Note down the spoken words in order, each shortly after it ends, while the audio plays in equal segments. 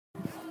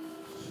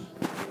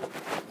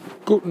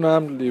Guten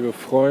Abend, liebe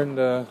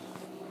Freunde.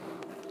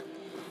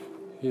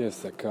 Hier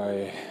ist der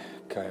Kai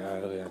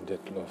Adrian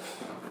Detloff.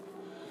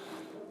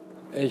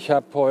 Ich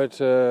habe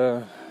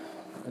heute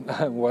in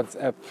einem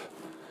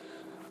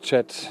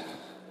WhatsApp-Chat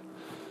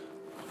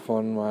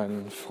von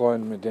meinem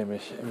Freund, mit dem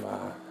ich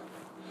immer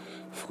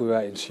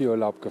früher in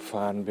Skiurlaub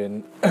gefahren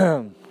bin,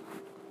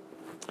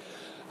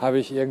 habe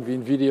ich irgendwie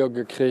ein Video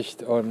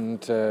gekriegt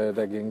und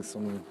da ging es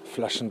um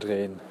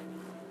Flaschendrehen.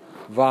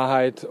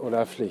 Wahrheit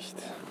oder Pflicht?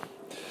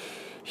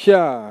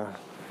 Ja,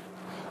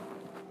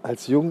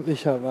 als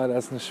Jugendlicher war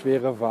das eine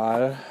schwere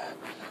Wahl,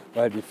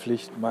 weil die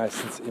Pflicht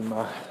meistens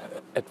immer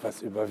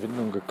etwas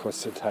Überwindung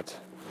gekostet hat.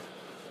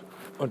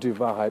 Und die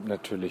Wahrheit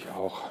natürlich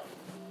auch.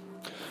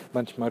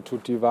 Manchmal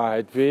tut die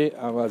Wahrheit weh,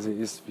 aber sie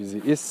ist, wie sie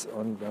ist.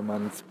 Und wenn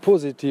man es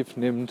positiv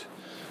nimmt,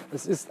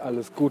 es ist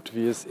alles gut,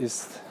 wie es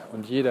ist.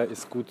 Und jeder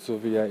ist gut,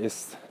 so wie er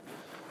ist.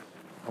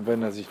 Und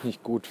wenn er sich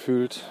nicht gut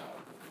fühlt,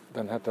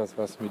 dann hat das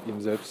was mit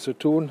ihm selbst zu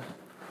tun.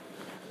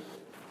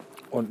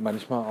 Und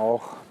manchmal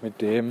auch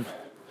mit dem,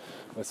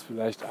 was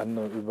vielleicht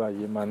andere über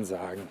jemanden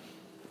sagen.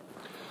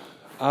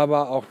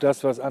 Aber auch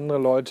das, was andere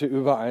Leute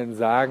über einen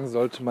sagen,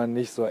 sollte man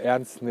nicht so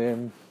ernst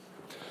nehmen.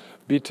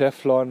 Be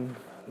Teflon,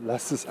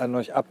 lasst es an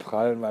euch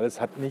abprallen, weil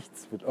es hat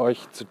nichts mit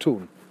euch zu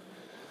tun.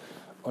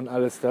 Und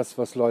alles das,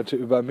 was Leute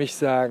über mich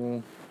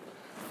sagen,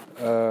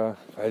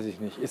 weiß ich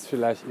nicht, ist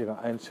vielleicht ihre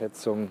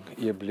Einschätzung,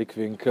 ihr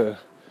Blickwinkel,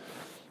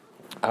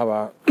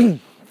 aber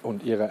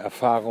und ihre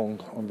Erfahrung.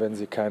 Und wenn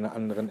sie keine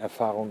anderen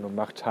Erfahrungen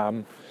gemacht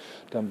haben,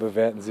 dann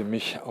bewerten sie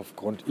mich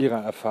aufgrund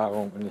ihrer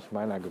Erfahrung und nicht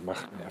meiner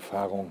gemachten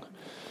Erfahrung.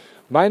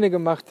 Meine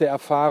gemachte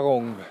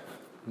Erfahrung,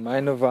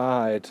 meine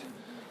Wahrheit.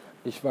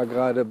 Ich war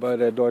gerade bei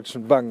der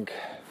Deutschen Bank,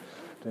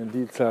 denn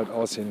die zahlt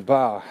aus in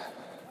bar.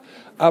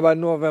 Aber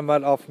nur, wenn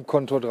man auf dem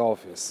Konto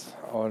drauf ist.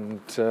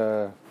 Und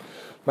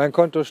mein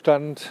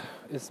Kontostand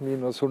ist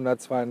minus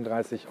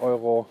 132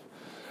 €.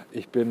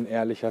 Ich bin ein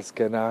ehrlicher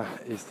Scanner.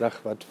 Ich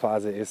sag, was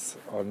Phase ist.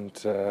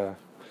 Und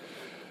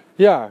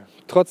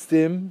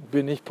trotzdem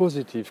bin ich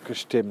positiv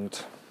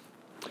gestimmt.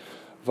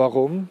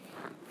 Warum?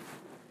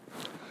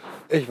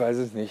 Ich weiß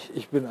es nicht.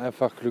 Ich bin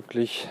einfach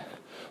glücklich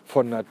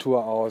von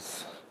Natur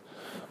aus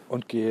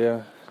und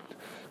gehe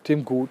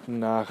dem Guten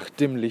nach,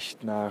 dem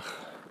Licht nach.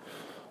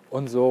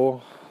 Und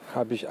so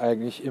habe ich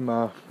eigentlich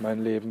immer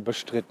mein Leben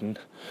bestritten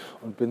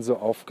und bin so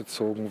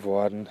aufgezogen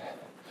worden.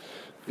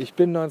 Ich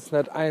bin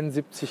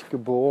 1971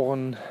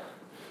 geboren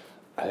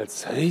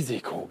als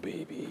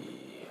Risikobaby.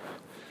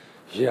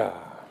 Ja,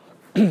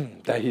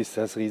 da hieß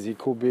das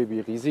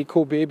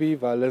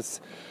Risikobaby, weil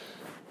es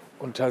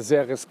unter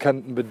sehr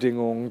riskanten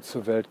Bedingungen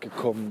zur Welt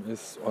gekommen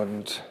ist.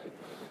 Und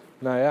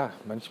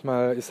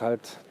manchmal ist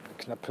halt eine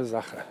knappe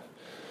Sache.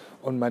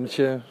 Und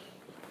manche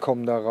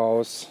kommen da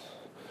raus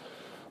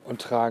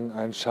und tragen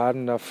einen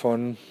Schaden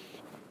davon,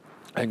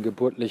 einen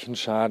geburtlichen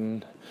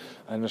Schaden,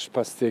 eine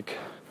Spastik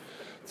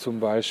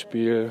zum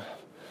Beispiel,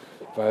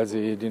 weil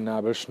sie die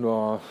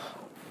Nabelschnur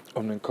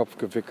um den Kopf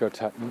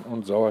gewickelt hatten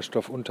und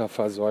Sauerstoff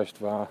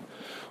unterverseucht war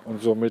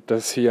und somit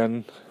das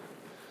Hirn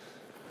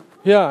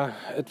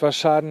etwas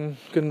Schaden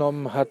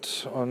genommen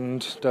hat,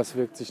 und das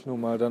wirkt sich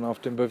nun mal dann auf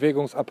den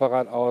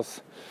Bewegungsapparat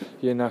aus,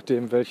 je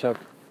nachdem welcher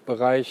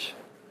Bereich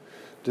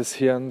des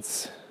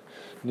Hirns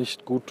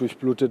nicht gut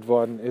durchblutet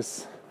worden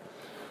ist.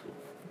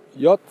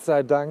 Gott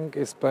sei Dank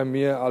ist bei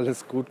mir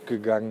alles gut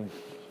gegangen.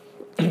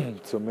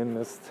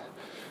 Zumindest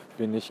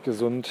bin ich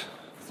gesund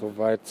so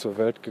weit zur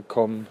Welt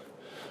gekommen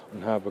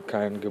und habe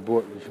keinen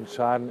geburtlichen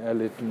Schaden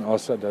erlitten,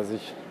 außer dass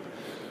ich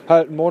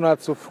halt einen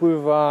Monat zu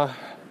früh war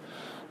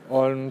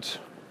und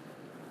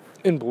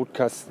in den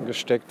Brutkasten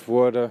gesteckt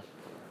wurde.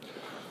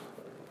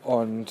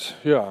 Und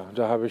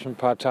da habe ich ein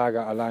paar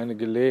Tage alleine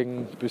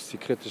gelegen, bis die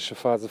kritische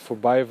Phase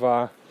vorbei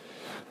war.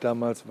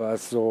 Damals war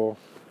es so,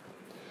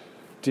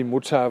 die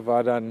Mutter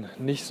war dann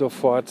nicht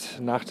sofort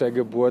nach der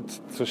Geburt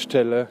zur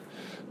Stelle.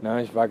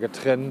 Ich war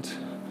getrennt.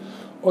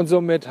 Und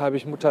somit habe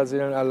ich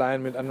Mutterseelen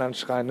allein mit anderen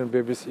schreienden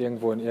Babys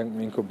irgendwo in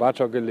irgendeinem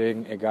Inkubator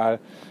gelegen. Egal.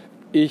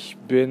 Ich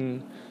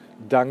bin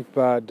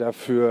dankbar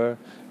dafür,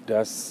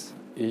 dass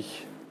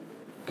ich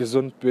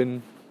gesund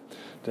bin,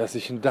 dass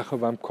ich ein Dach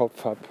über dem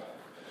Kopf habe,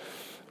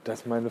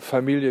 dass meine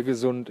Familie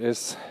gesund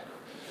ist.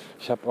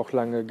 Ich habe auch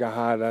lange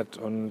gehadert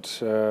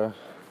und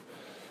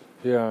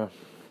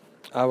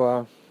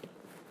aber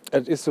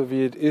es ist so,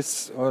 wie es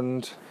ist,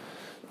 und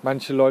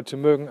manche Leute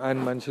mögen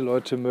einen, manche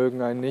Leute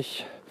mögen einen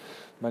nicht.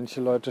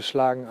 Manche Leute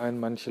schlagen einen,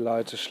 manche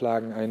Leute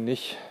schlagen einen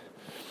nicht.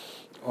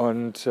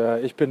 Und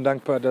ich bin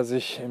dankbar, dass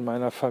ich in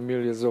meiner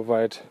Familie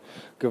soweit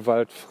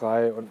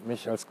gewaltfrei und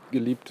mich als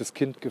geliebtes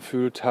Kind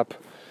gefühlt habe,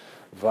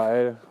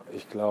 weil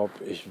ich glaube,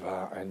 ich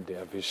war ein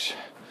Derwisch.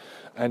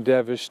 Ein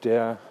Derwisch,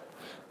 der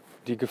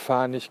die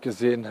Gefahr nicht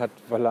gesehen hat,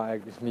 weil er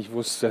eigentlich nicht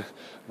wusste,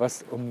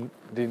 was um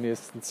die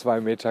nächsten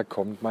 2 Meter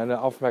kommt.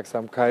 Meine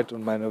Aufmerksamkeit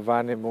und meine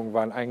Wahrnehmung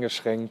waren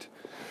eingeschränkt.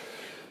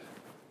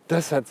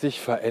 Das hat sich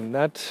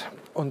verändert,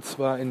 und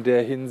zwar in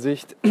der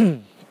Hinsicht,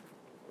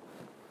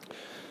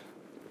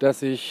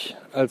 dass ich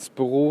als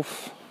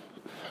Beruf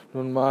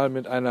nun mal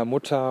mit einer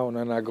Mutter und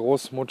einer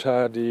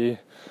Großmutter, die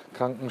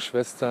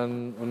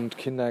Krankenschwestern und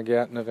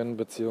Kindergärtnerin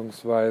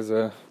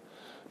bzw.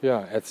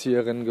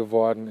 Erzieherin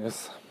geworden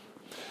ist.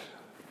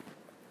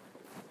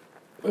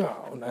 Ja,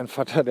 und ein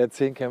Vater, der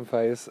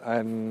Zehnkämpfer ist,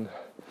 einen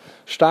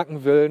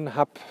starken Willen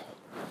habe.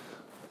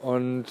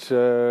 Und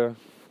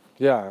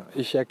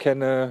ich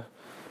erkenne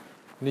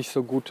nicht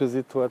so gute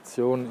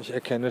Situationen. Ich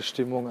erkenne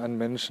Stimmung an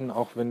Menschen,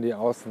 auch wenn die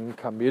außen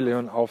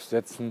Chamäleon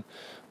aufsetzen,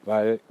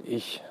 weil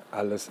ich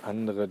alles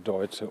andere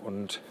deute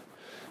und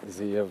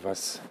sehe,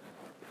 was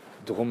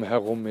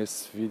drumherum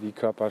ist, wie die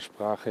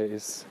Körpersprache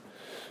ist,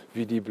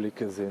 wie die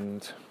Blicke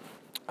sind.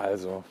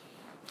 Also,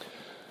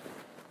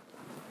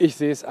 ich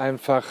sehe es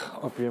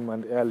einfach, ob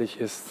jemand ehrlich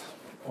ist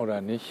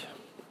oder nicht.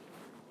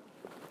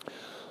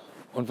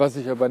 Und was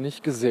ich aber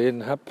nicht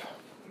gesehen habe,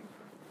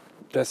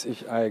 dass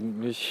ich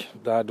eigentlich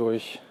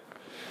dadurch,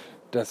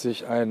 dass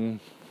ich einen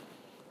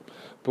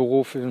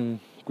Beruf im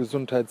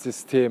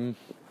Gesundheitssystem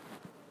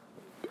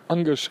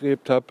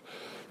angestrebt habe,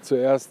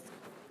 zuerst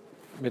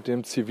mit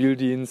dem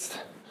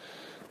Zivildienst,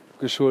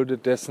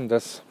 geschuldet dessen,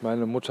 dass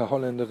meine Mutter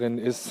Holländerin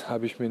ist,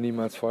 habe ich mir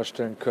niemals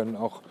vorstellen können,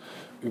 auch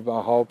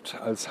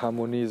überhaupt als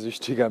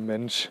harmoniesüchtiger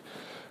Mensch,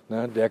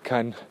 der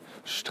keinen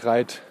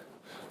Streit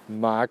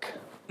mag,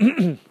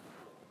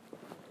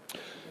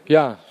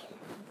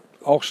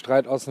 auch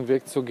Streit aus dem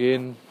Weg zu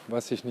gehen,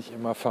 was sich nicht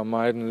immer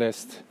vermeiden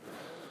lässt.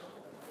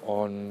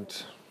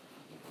 Und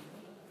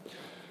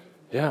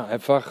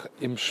einfach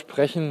im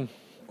Sprechen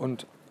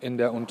und in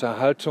der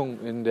Unterhaltung,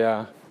 in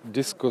der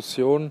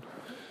Diskussion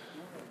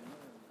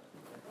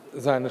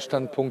seine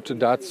Standpunkte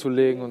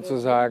darzulegen und zu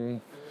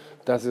sagen,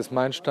 das ist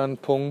mein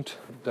Standpunkt,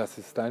 das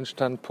ist dein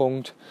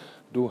Standpunkt,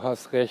 du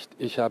hast recht,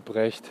 ich habe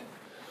recht,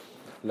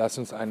 lass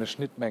uns eine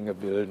Schnittmenge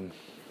bilden.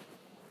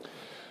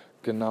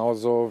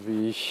 Genauso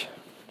wie ich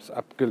es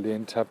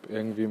abgelehnt habe,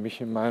 irgendwie mich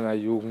in meiner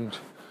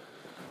Jugend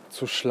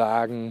zu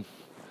schlagen,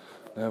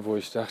 wo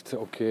ich dachte,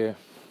 okay,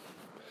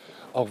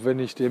 auch wenn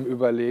ich dem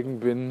überlegen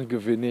bin,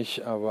 gewinne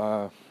ich,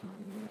 aber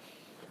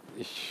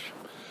ich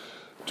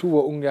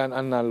tue ungern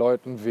anderen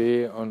Leuten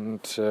weh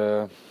und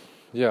habe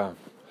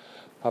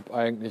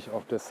eigentlich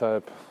auch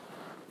deshalb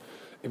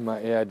immer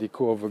eher die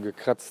Kurve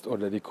gekratzt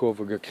oder die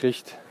Kurve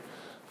gekriegt,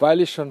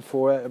 weil ich schon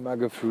vorher immer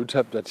gefühlt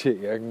habe, dass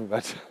hier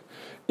irgendwas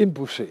im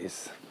Busche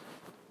ist.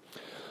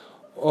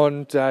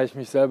 Und da ich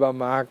mich selber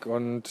mag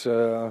und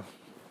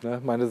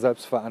meine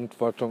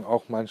Selbstverantwortung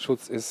auch mein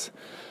Schutz ist,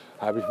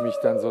 habe ich mich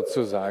dann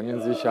sozusagen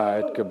in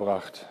Sicherheit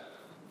gebracht.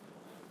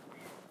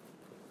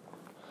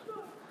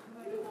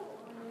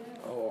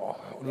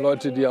 Und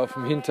Leute, die auf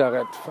dem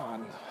Hinterrad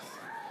fahren.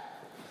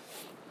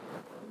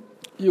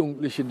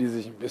 Jugendliche, die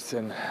sich ein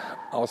bisschen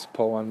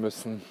auspowern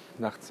müssen,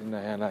 nachts in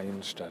der Herner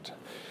Innenstadt.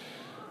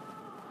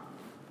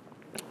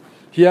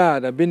 Ja,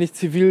 da bin ich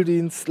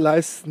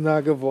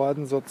Zivildienstleistender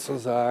geworden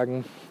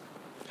sozusagen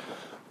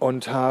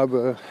und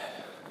habe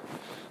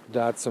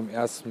da zum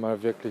ersten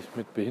Mal wirklich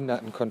mit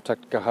Behinderten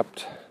Kontakt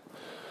gehabt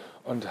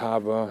und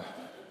habe,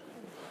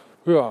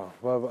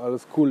 weil wir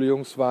alles coole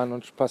Jungs waren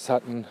und Spaß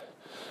hatten,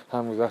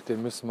 haben gesagt,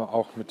 den müssen wir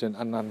auch mit den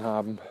anderen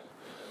haben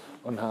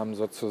und haben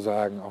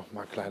sozusagen auch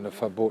mal kleine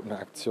verbotene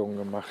Aktionen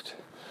gemacht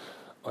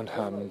und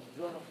haben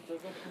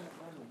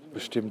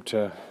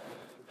bestimmte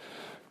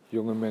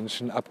junge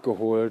Menschen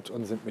abgeholt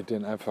und sind mit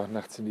denen einfach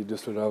nachts in die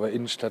Düsseldorfer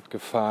Innenstadt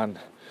gefahren.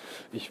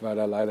 Ich war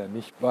da leider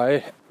nicht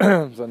bei,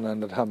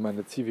 sondern das haben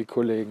meine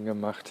Zivi-Kollegen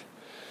gemacht.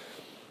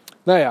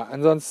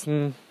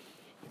 Ansonsten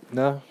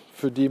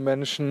für die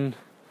Menschen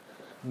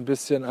ein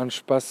bisschen an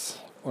Spaß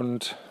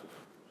und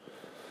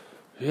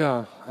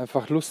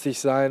einfach lustig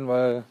sein,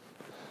 weil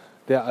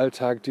der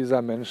Alltag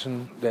dieser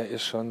Menschen, der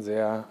ist schon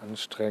sehr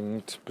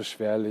anstrengend,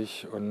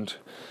 beschwerlich und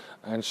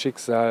ein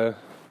Schicksal,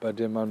 bei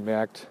dem man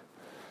merkt,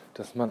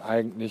 dass man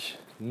eigentlich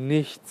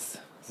nichts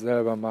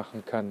selber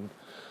machen kann,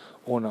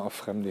 ohne auf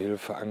fremde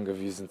Hilfe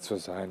angewiesen zu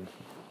sein.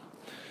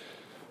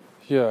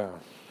 Ja.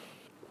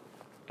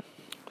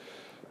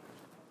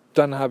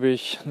 Dann habe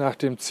ich nach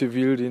dem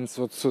Zivildienst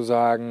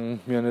sozusagen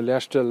mir eine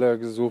Lehrstelle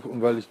gesucht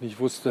und weil ich nicht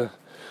wusste,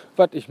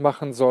 was ich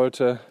machen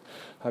sollte,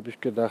 habe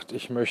ich gedacht,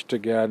 ich möchte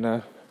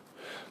gerne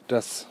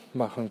das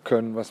machen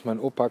können, was mein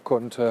Opa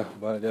konnte,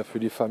 weil der für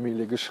die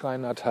Familie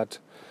geschreinert hat.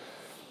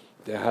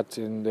 Der hat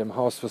in dem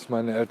Haus, was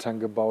meine Eltern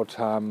gebaut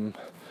haben,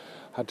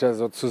 hat er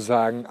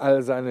sozusagen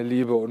all seine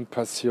Liebe und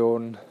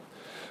Passion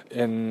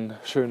in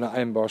schöne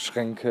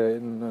Einbauschränke,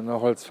 in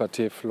eine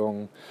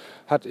Holzvertäfelung,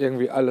 hat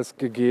irgendwie alles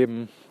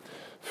gegeben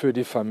für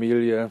die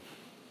Familie.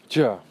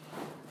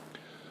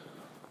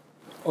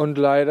 Und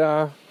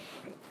leider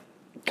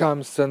kam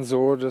es dann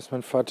so, dass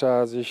mein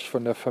Vater sich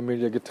von der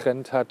Familie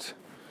getrennt hat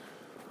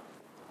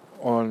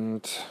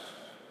und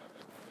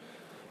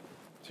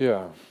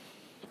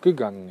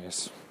gegangen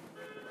ist.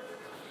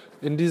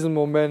 In diesem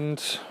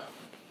Moment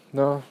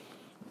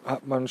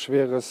hat man ein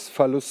schweres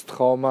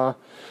Verlusttrauma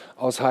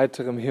aus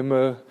heiterem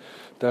Himmel,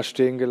 da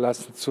stehen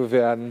gelassen zu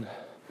werden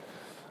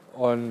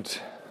und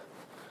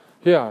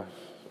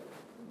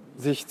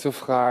sich zu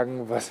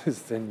fragen, was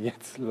ist denn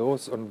jetzt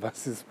los und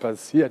was ist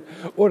passiert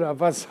oder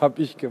was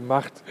habe ich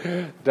gemacht,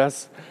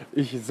 dass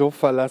ich so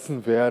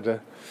verlassen werde.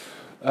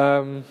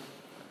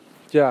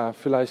 Ja,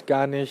 vielleicht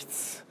gar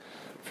nichts,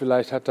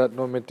 vielleicht hat das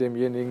nur mit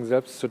demjenigen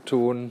selbst zu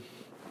tun.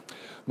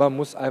 Man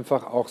muss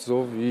einfach auch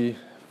so, wie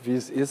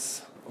es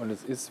ist, und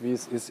es ist, wie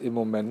es ist im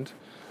Moment,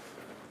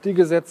 die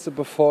Gesetze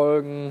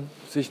befolgen,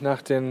 sich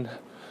nach dem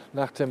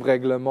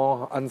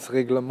Reglement, ans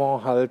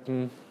Reglement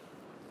halten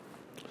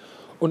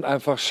und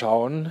einfach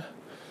schauen,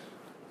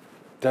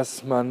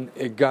 dass man,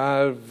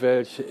 egal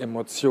welche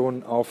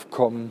Emotionen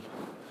aufkommen,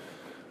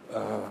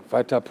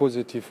 weiter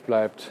positiv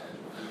bleibt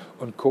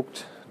und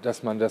guckt,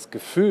 dass man das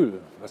Gefühl,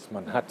 was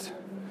man hat,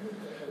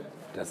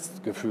 das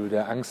Gefühl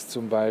der Angst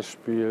zum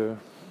Beispiel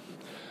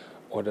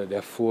oder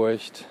der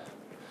Furcht,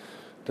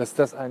 dass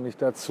das eigentlich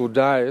dazu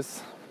da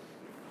ist,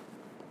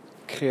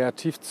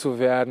 kreativ zu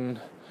werden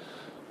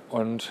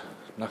und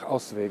nach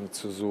Auswegen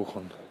zu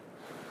suchen.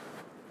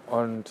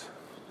 Und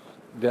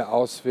der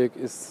Ausweg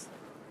ist,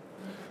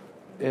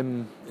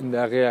 in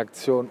der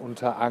Reaktion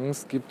unter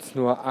Angst gibt es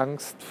nur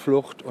Angst,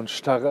 Flucht und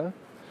Starre.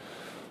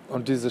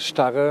 Und diese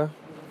Starre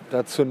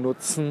dazu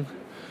nutzen,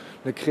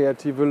 eine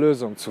kreative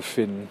Lösung zu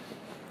finden.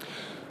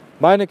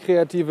 Meine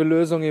kreative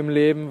Lösung im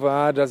Leben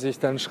war, dass ich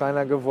dann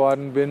Schreiner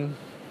geworden bin,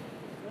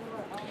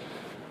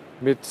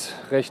 mit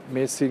recht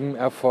mäßigem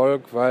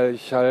Erfolg, weil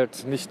ich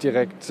halt nicht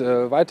direkt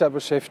weiter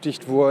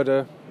beschäftigt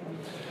wurde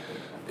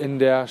in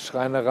der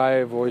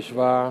Schreinerei, wo ich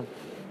war.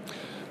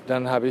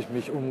 Dann habe ich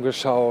mich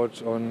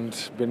umgeschaut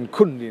und bin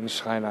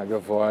Kundendienstschreiner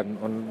geworden.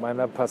 Und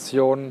meiner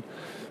Passion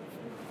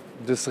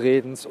des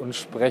Redens und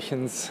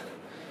Sprechens,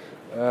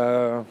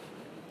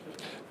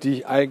 die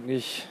ich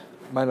eigentlich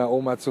meiner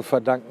Oma zu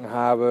verdanken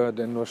habe,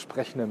 denn nur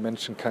sprechenden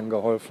Menschen kann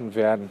geholfen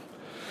werden.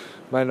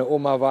 Meine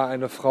Oma war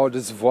eine Frau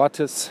des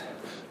Wortes,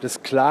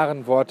 des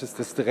klaren Wortes,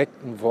 des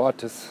direkten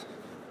Wortes.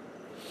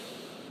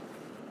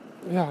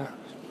 Ja.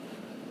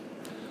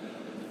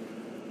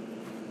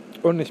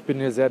 Und ich bin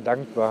ihr sehr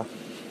dankbar,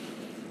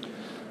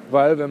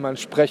 weil wenn man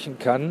sprechen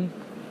kann,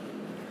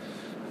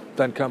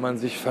 dann kann man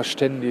sich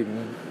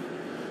verständigen.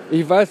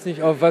 Ich weiß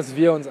nicht, auf was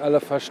wir uns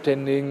alle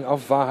verständigen,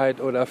 auf Wahrheit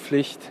oder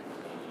Pflicht.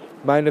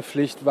 Meine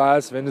Pflicht war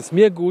es, wenn es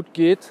mir gut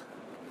geht,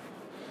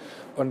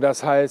 und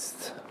das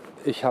heißt,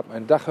 ich habe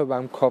ein Dach über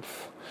dem Kopf,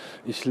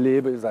 ich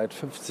lebe seit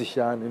 50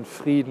 Jahren in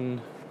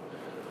Frieden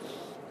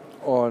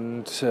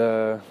und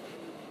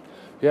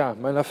ja,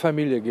 meiner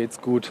Familie geht's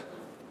gut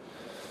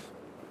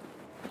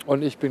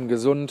und ich bin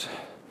gesund,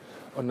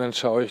 und dann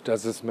schaue ich,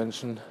 dass es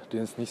Menschen,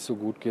 denen es nicht so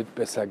gut geht,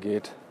 besser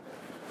geht.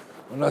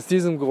 Und aus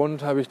diesem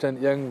Grund habe ich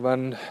dann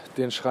irgendwann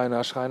den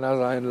Schreiner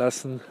sein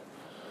lassen,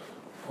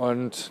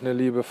 und eine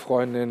liebe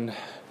Freundin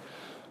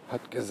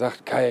hat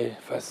gesagt, Kai,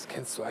 was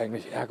kennst du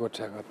eigentlich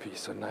Ergotherapie? Ich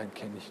so, nein,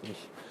 kenne ich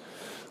nicht.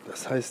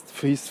 Das heißt,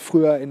 hieß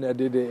früher in der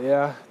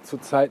DDR, zu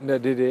Zeiten der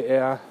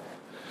DDR,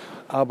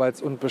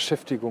 Arbeits- und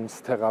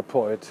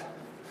Beschäftigungstherapeut.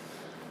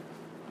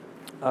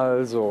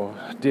 Also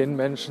den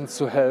Menschen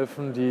zu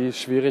helfen, die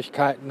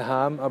Schwierigkeiten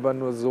haben, aber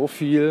nur so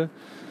viel,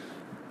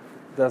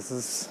 dass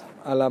es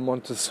à la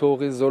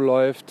Montessori so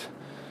läuft,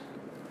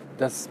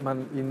 dass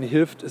man ihnen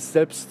hilft, es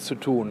selbst zu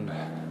tun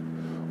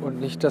und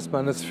nicht, dass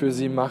man es für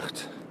sie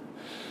macht.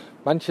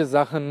 Manche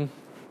Sachen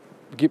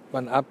gibt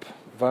man ab,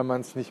 weil man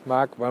es nicht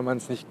mag, weil man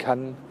es nicht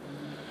kann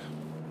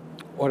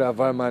oder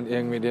weil man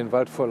irgendwie den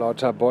Wald vor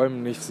lauter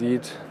Bäumen nicht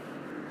sieht.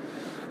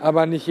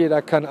 Aber nicht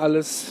jeder kann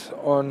alles,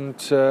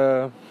 und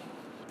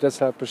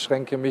deshalb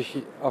beschränke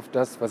mich auf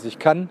das, was ich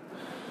kann.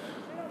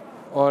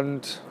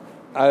 Und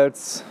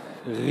als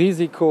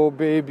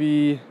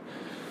Risikobaby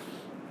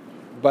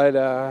bei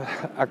der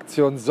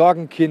Aktion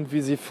Sorgenkind,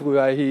 wie sie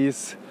früher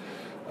hieß,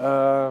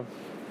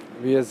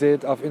 wie ihr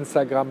seht, auf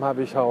Instagram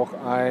habe ich auch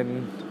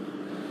ein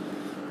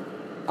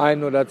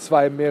oder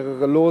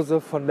mehrere Lose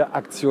von der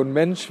Aktion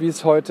Mensch, wie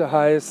es heute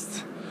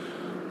heißt.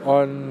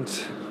 Und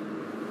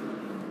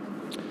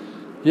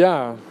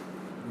ja,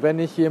 wenn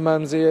ich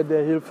jemanden sehe,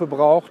 der Hilfe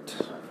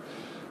braucht,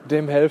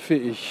 dem helfe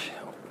ich.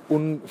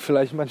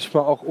 Vielleicht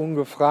manchmal auch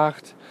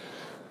ungefragt.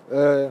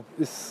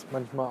 Ist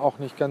manchmal auch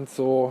nicht ganz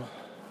so.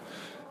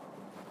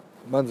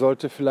 Man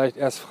sollte vielleicht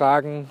erst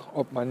fragen,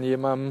 ob man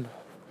jemandem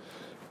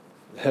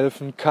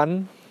helfen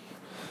kann.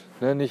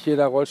 Nicht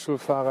jeder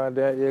Rollstuhlfahrer,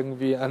 der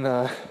irgendwie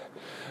am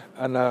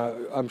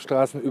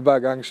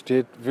Straßenübergang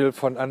steht, will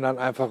von anderen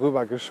einfach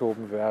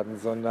rübergeschoben werden,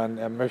 sondern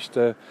er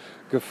möchte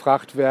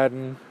gefragt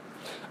werden,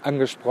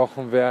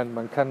 angesprochen werden.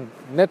 Man kann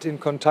nett in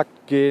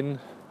Kontakt gehen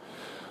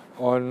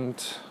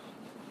und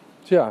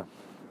ja,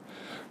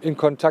 in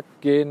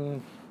Kontakt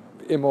gehen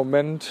im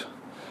Moment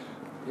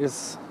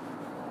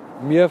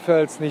mir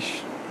fällt es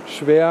nicht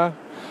schwer.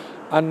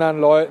 Anderen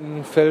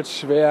Leuten fällt es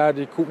schwer,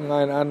 die gucken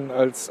einen an,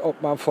 als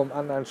ob man vom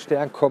anderen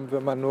Stern kommt,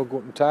 wenn man nur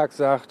guten Tag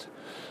sagt.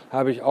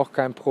 Habe ich auch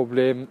kein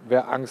Problem.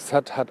 Wer Angst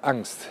hat, hat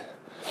Angst.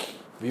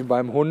 Wie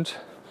beim Hund.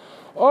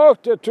 Oh,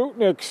 der tut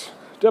nichts,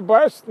 der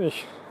beißt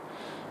nicht.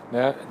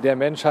 Ja, der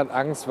Mensch hat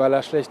Angst, weil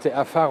er schlechte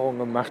Erfahrungen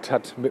gemacht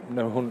hat mit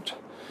einem Hund.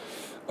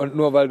 Und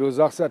nur weil du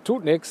sagst, er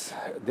tut nichts,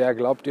 der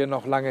glaubt dir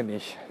noch lange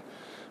nicht.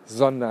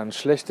 sondern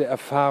schlechte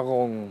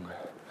Erfahrungen,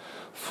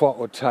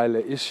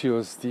 Vorurteile,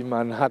 Issues, die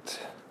man hat,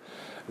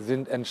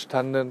 sind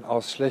entstanden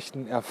aus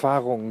schlechten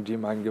Erfahrungen, die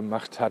man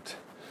gemacht hat,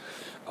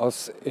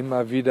 aus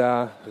immer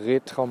wieder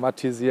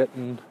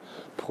retraumatisierten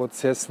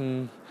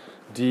Prozessen,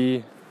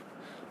 die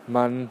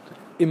man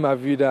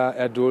immer wieder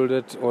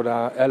erduldet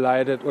oder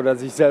erleidet oder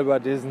sich selber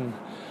diesen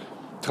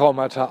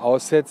Traumata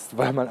aussetzt,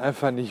 weil man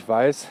einfach nicht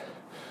weiß,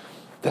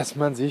 dass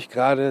man sich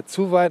gerade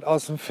zu weit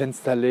aus dem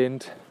Fenster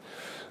lehnt,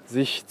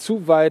 sich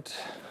zu weit,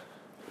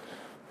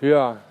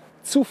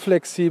 zu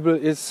flexibel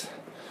ist,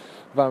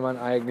 weil man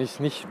eigentlich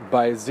nicht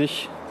bei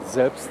sich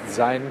selbst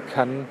sein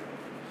kann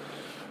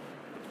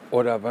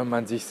oder weil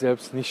man sich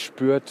selbst nicht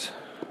spürt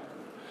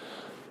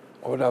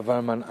oder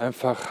weil man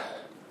einfach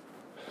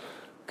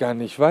gar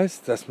nicht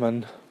weiß, dass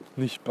man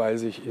nicht bei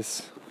sich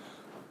ist.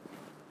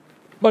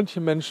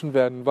 Manche Menschen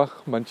werden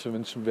wach, manche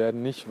Menschen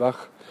werden nicht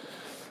wach.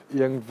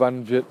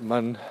 Irgendwann wird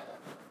man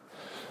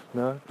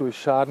durch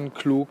Schaden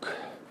klug.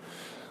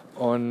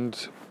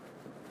 Und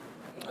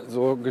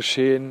so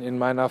geschehen in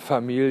meiner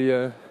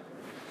Familie,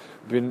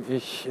 bin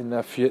ich in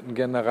der 4.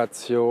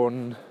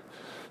 Generation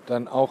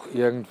dann auch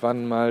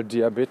irgendwann mal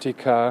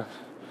Diabetiker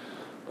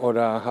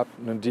oder habe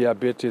einen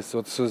Diabetes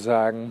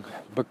sozusagen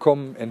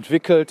bekommen,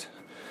 entwickelt.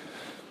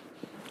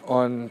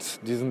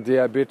 Und diesen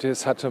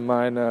Diabetes hatte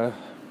meine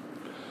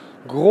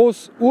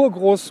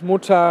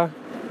Urgroßmutter,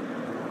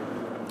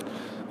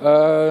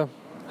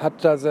 hat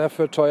da sehr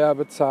viel teuer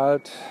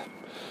bezahlt.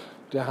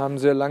 Da haben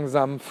sie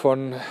langsam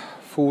von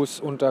Fuß,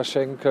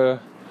 Unterschenkel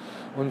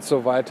und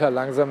so weiter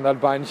langsam das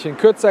Beinchen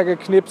kürzer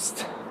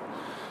geknipst,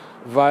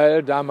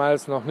 weil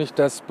damals noch nicht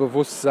das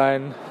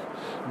Bewusstsein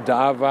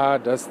da war,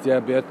 dass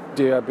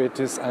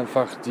Diabetes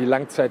einfach die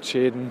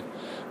Langzeitschäden,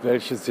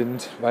 welche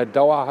sind, bei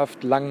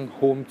dauerhaft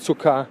hohem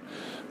Zucker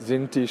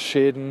sind die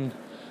Schäden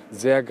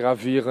sehr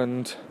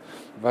gravierend,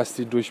 was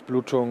die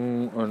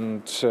Durchblutung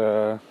und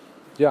in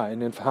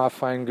den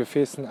haarfeinen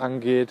Gefäßen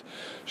angeht,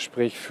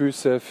 sprich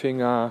Füße,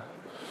 Finger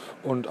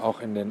und auch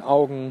in den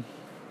Augen.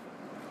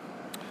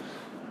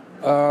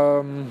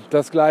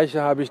 Das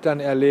Gleiche habe ich dann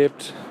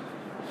erlebt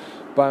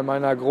bei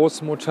meiner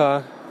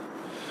Großmutter,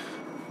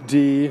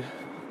 die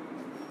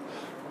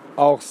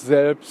auch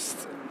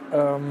selbst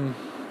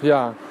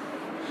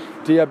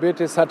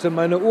Diabetes hatte.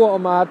 Meine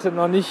Uroma hatte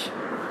noch nicht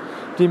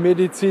die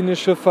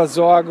medizinische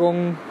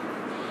Versorgung,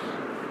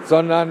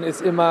 sondern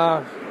ist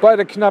immer bei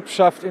der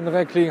Knappschaft in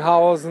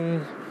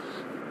Recklinghausen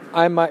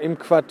einmal im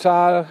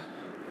Quartal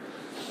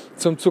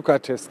zum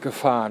Zuckertest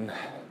gefahren.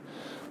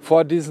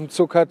 Vor diesem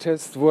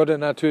Zuckertest wurde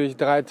natürlich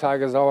 3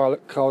 Tage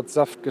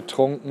Sauerkrautsaft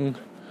getrunken,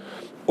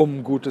 um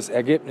ein gutes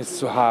Ergebnis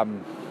zu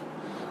haben.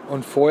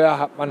 Und vorher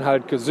hat man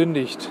halt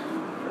gesündigt,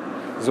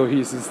 so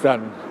hieß es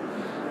dann.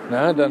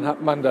 Dann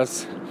hat man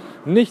das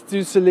nicht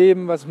süße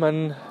Leben, was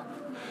man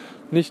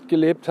nicht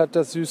gelebt hat,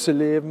 das süße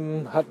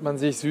Leben, hat man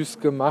sich süß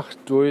gemacht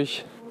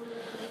durch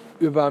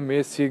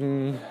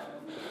übermäßigen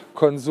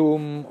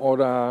Konsum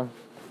oder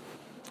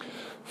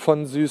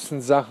von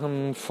süßen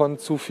Sachen, von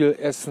zu viel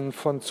Essen,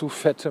 von zu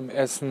fettem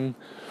Essen.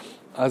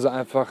 Also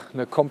einfach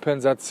eine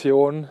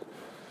Kompensation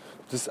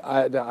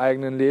der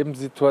eigenen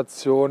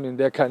Lebenssituation, in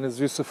der keine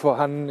Süße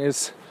vorhanden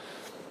ist,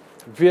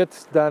 wird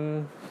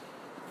dann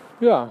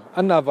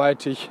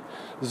anderweitig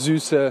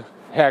Süße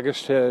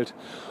hergestellt.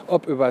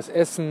 Ob übers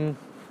Essen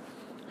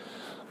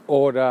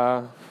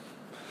oder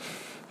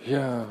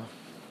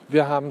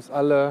wir haben es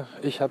alle,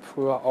 ich habe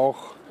früher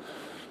auch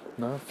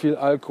viel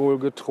Alkohol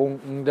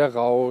getrunken, der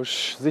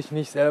Rausch, sich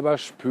nicht selber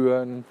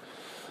spüren,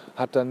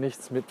 hat dann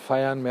nichts mit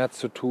Feiern mehr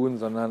zu tun,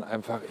 sondern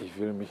einfach, ich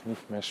will mich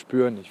nicht mehr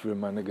spüren, ich will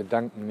meine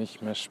Gedanken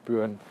nicht mehr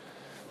spüren.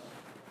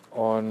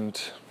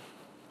 Und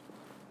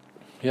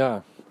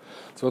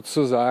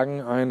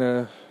sozusagen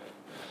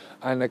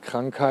eine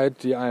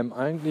Krankheit, die einem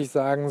eigentlich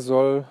sagen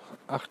soll,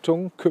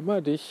 Achtung,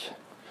 kümmere dich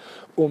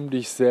um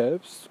dich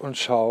selbst und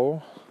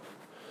schau,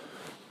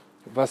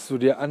 was du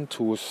dir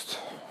antust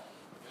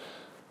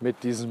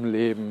mit diesem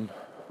Leben.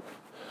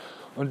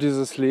 Und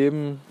dieses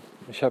Leben,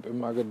 ich habe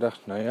immer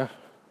gedacht,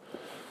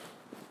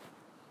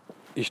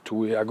 ich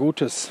tue ja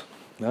Gutes.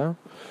 Ne?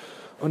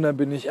 Und dann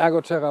bin ich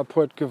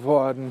Ergotherapeut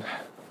geworden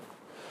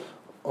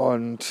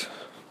und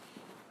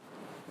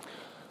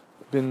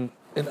bin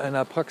in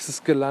einer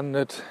Praxis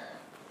gelandet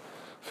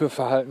für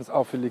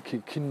verhaltensauffällige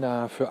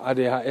Kinder, für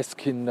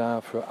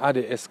ADHS-Kinder, für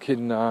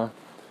ADS-Kinder.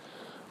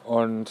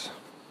 Und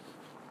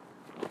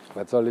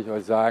was soll ich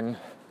euch sagen?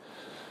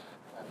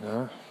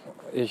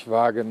 Ich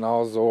war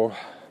genauso,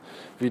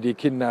 wie die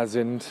Kinder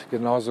sind,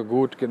 genauso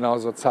gut,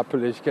 genauso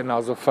zappelig,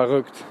 genauso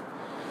verrückt.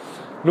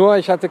 Nur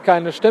ich hatte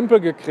keine Stempel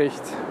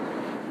gekriegt.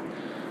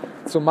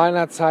 Zu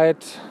meiner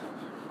Zeit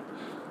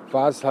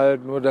war es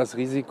halt nur das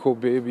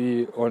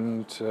Risikobaby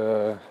und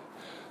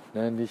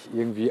nicht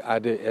irgendwie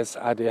ADS,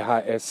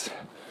 ADHS.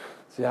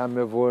 Sie haben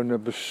mir wohl eine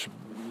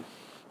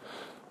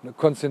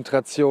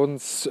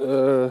Konzentrations...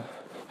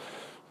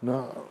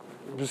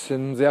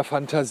 bisschen sehr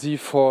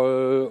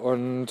fantasievoll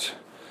und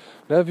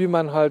wie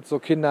man halt so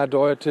Kinder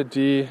deutet,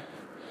 die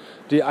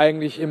die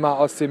eigentlich immer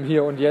aus dem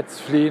Hier und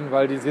Jetzt fliehen,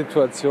 weil die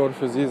Situation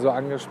für sie so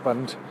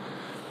angespannt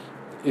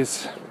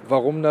ist.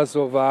 Warum das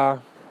so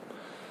war,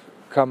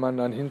 kann man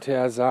dann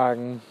hinterher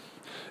sagen.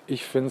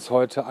 Ich finde es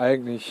heute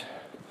eigentlich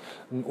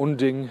ein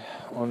Unding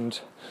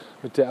und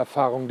mit der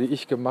Erfahrung, die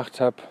ich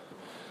gemacht habe,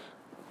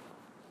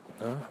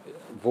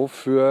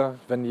 wofür,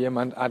 wenn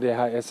jemand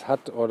ADHS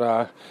hat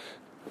oder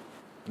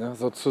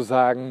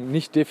sozusagen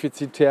nicht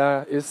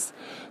defizitär ist,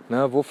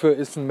 wofür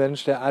ist ein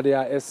Mensch, der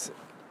ADHS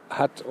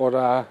hat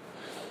oder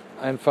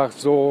einfach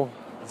so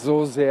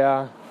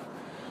sehr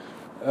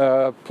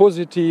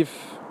positiv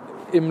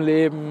im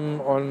Leben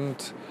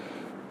und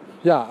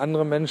ja,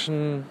 andere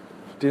Menschen,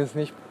 die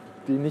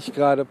nicht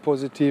gerade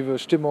positive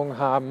Stimmung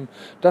haben,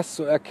 das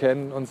zu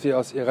erkennen und sie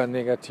aus ihrer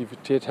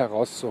Negativität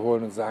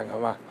herauszuholen und sagen,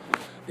 aber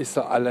ist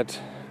doch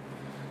alles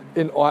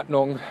in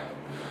Ordnung,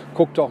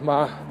 guck doch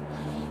mal,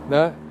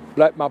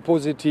 bleib mal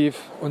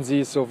positiv und sieh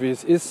es so, wie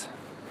es ist.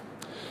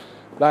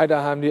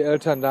 Leider haben die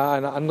Eltern da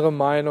eine andere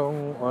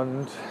Meinung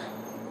und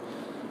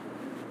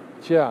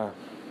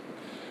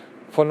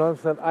von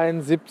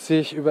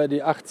 1971 über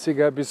die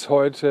 80er bis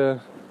heute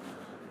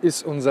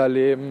ist unser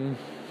Leben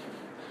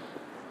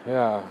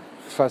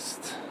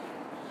fast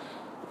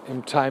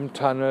im Time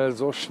Tunnel,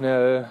 so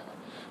schnell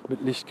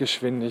mit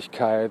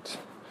Lichtgeschwindigkeit.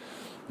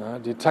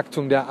 Die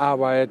Taktung der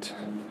Arbeit,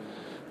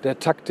 der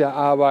Takt der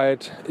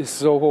Arbeit ist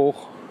so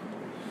hoch,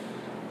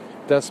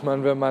 dass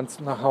man, wenn man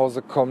nach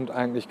Hause kommt,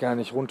 eigentlich gar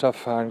nicht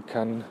runterfahren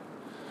kann,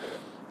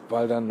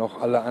 weil dann noch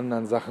alle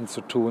anderen Sachen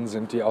zu tun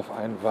sind, die auf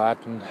einen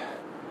warten.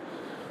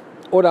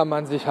 Oder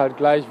man sich halt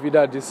gleich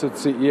wieder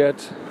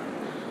dissoziiert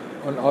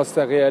und aus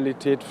der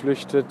Realität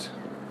flüchtet,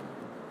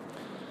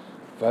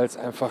 weil es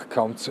einfach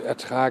kaum zu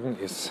ertragen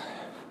ist.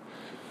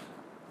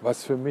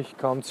 Was für mich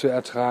kaum zu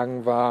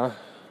ertragen war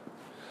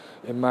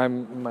in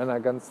meiner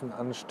ganzen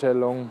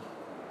Anstellung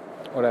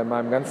oder in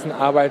meinem ganzen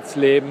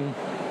Arbeitsleben,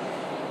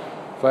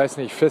 weiß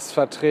nicht,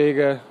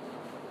 Festverträge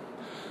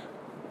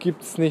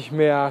gibt es nicht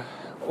mehr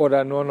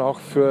oder nur noch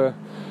für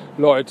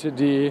Leute,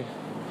 die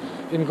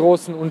in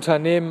großen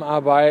Unternehmen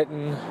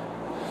arbeiten,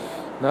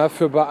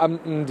 für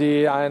Beamten,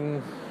 die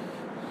einen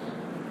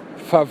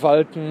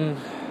verwalten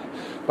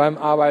beim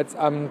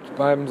Arbeitsamt,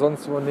 beim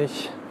sonst wo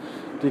nicht.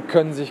 Die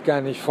können sich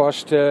gar nicht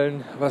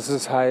vorstellen, was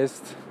es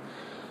heißt,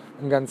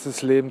 ein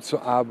ganzes Leben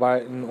zu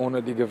arbeiten,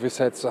 ohne die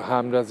Gewissheit zu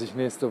haben, dass ich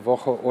nächste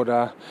Woche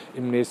oder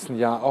im nächsten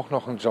Jahr auch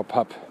noch einen Job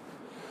habe.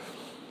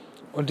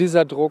 Und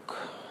dieser Druck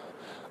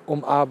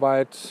um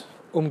Arbeit,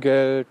 um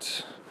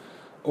Geld,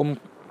 um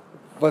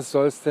was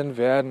soll es denn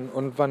werden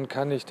und wann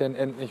kann ich denn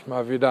endlich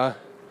mal wieder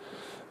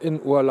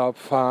in Urlaub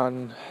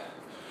fahren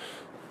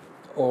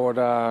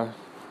oder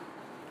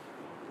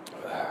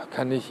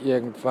kann ich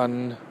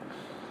irgendwann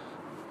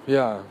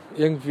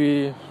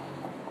irgendwie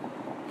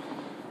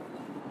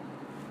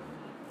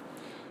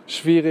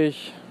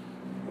schwierig.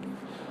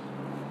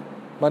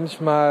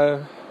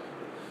 Manchmal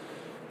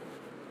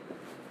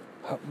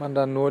hat man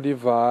dann nur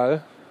die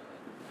Wahl,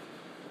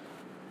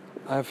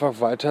 einfach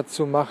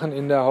weiterzumachen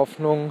in der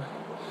Hoffnung,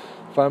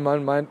 weil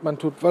man meint, man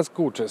tut was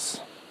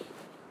Gutes.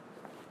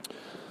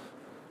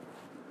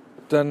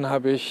 Dann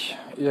habe ich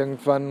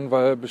irgendwann,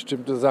 weil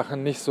bestimmte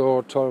Sachen nicht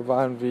so toll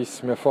waren, wie ich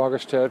es mir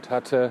vorgestellt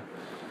hatte,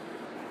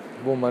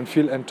 wo man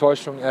viel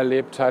Enttäuschung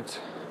erlebt hat,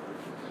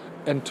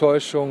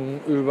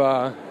 Enttäuschung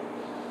über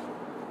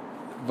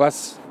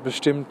was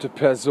bestimmte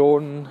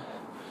Personen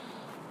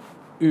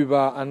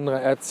über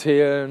andere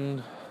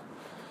erzählen,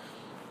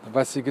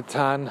 was sie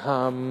getan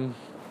haben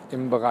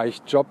im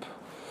Bereich Job,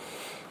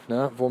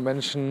 wo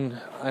Menschen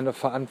eine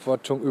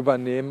Verantwortung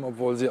übernehmen,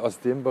 obwohl sie aus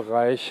dem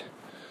Bereich,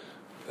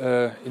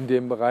 in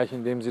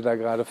dem sie da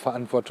gerade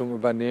Verantwortung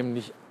übernehmen,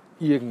 nicht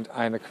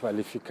irgendeine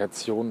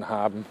Qualifikation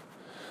haben.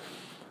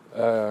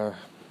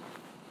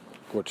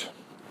 Gut.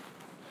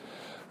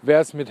 Wer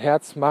es mit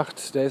Herz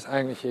macht, der ist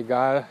eigentlich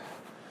egal,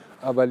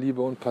 aber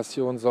Liebe und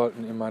Passion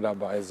sollten immer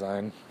dabei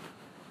sein.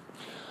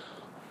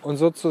 Und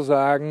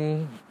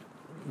sozusagen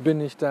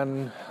bin ich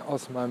dann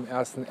aus meinem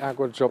ersten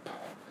Ergo-Job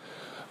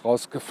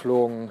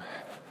rausgeflogen,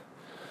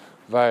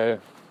 weil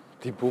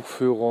die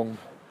Buchführung,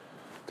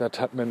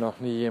 das hat mir noch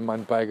nie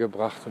jemand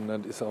beigebracht und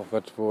das ist auch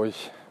was,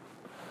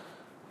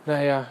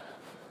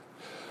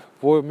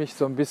 wo mich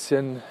so ein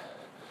bisschen,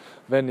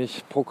 wenn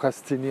ich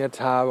prokrastiniert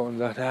habe und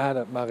sage,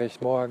 das mache ich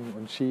morgen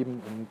und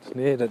schieben und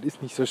nee, das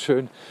ist nicht so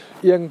schön.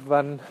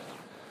 Irgendwann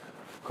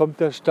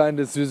kommt der Stein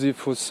des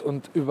Sisyphus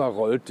und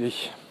überrollt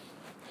dich.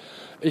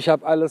 Ich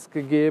habe alles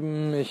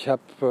gegeben,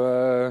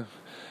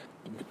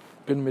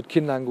 bin mit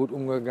Kindern gut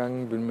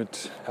umgegangen, bin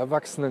mit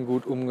Erwachsenen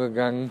gut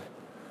umgegangen,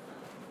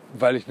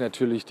 weil ich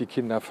natürlich die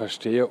Kinder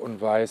verstehe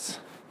und weiß,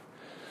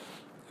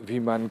 wie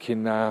man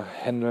Kinder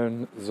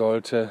handeln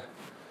sollte.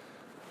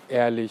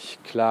 Ehrlich,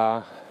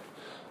 klar,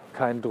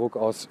 keinen Druck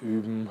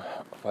ausüben,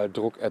 weil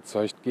Druck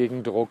erzeugt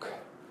Gegendruck.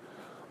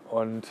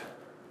 Und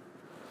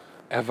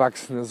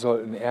Erwachsene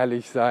sollten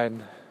ehrlich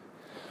sein,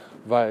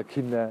 weil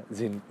Kinder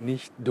sind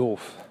nicht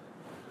doof.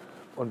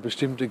 Und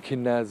bestimmte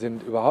Kinder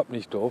sind überhaupt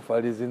nicht doof,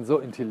 weil die sind so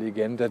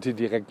intelligent, dass die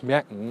direkt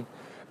merken,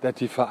 dass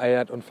die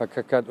vereiert und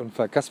verkackert und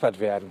verkaspert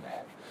werden.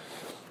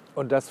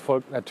 Und das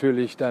folgt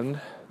natürlich dann,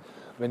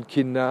 wenn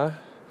Kinder,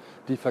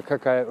 die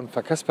verkackert und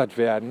verkaspert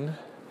werden,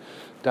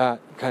 da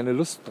keine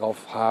Lust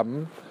drauf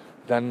haben,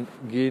 dann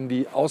gehen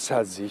die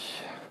außer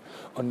sich.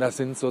 Und das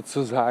sind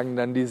sozusagen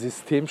dann die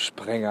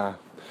Systemsprenger.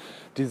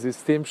 Die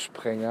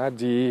Systemsprenger,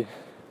 die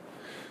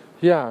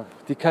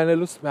keine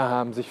Lust mehr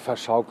haben, sich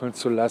verschaukeln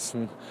zu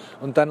lassen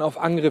und dann auf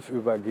Angriff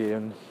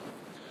übergehen.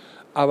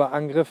 Aber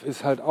Angriff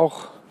ist halt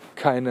auch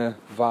keine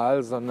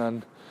Wahl,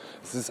 sondern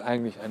es ist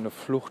eigentlich eine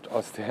Flucht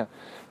aus der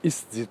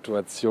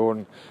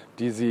Ist-Situation,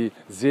 die sie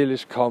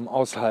seelisch kaum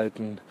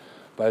aushalten,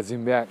 weil sie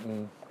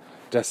merken,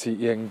 dass sie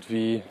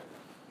irgendwie,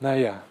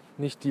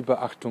 nicht die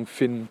Beachtung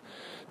finden,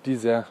 die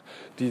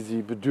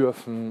sie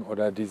bedürfen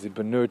oder die sie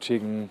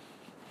benötigen.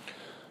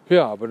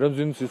 Ja, aber dann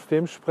sind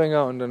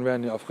Systemsprenger und dann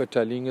werden die auf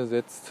Ritalin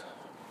gesetzt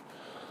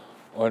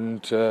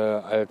und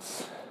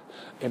als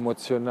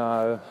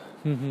emotional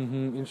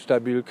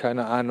instabil,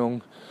 keine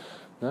Ahnung,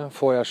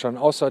 vorher schon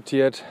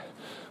aussortiert,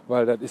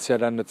 weil das ist ja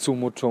dann eine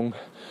Zumutung,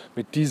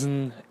 mit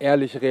diesen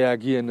ehrlich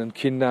reagierenden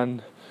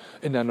Kindern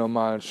in der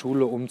normalen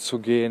Schule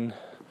umzugehen,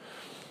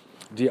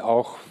 die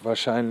auch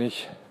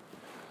wahrscheinlich,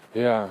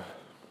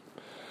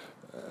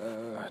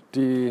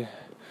 die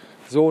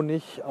so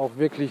nicht auch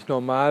wirklich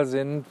normal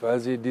sind, weil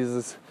sie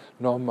dieses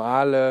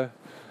Normale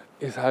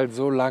ist halt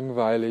so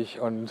langweilig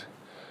und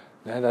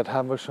das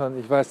haben wir schon,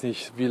 ich weiß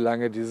nicht wie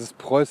lange, dieses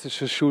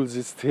preußische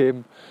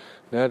Schulsystem,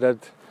 das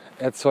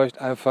erzeugt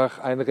einfach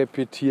ein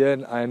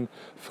Repetieren, ein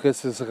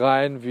friss es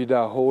rein,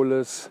 wiederhol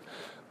es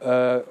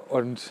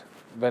und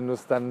wenn du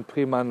es dann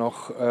prima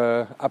noch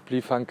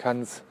abliefern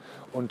kannst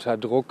unter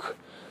Druck.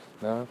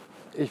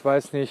 Ich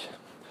weiß nicht,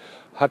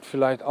 hat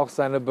vielleicht auch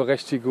seine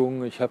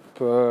Berechtigung. Ich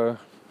habe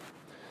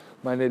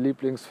meine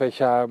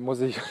Lieblingsfächer,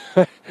 muss ich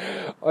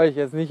euch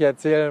jetzt nicht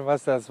erzählen,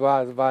 was das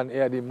war. Es waren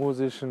eher die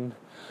musischen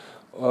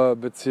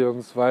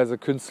beziehungsweise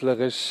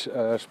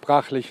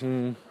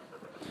künstlerisch-sprachlichen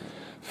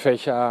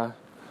Fächer,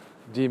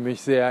 die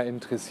mich sehr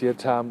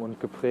interessiert haben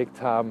und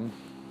geprägt haben.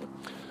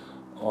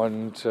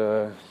 Und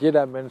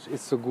jeder Mensch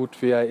ist so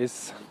gut, wie er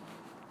ist.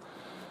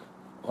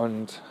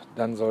 Und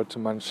dann sollte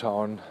man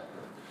schauen,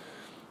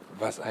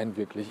 was einen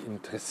wirklich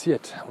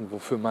interessiert und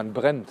wofür man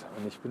brennt.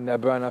 Und ich bin der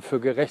Burner für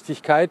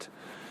Gerechtigkeit.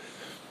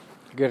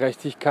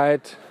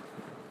 Gerechtigkeit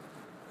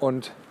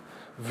und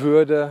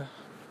Würde.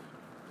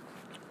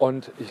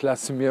 Und ich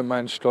lasse mir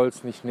meinen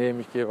Stolz nicht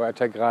nehmen. Ich gehe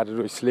weiter gerade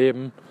durchs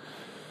Leben.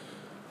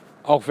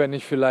 Auch wenn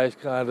ich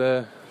vielleicht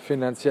gerade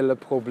finanzielle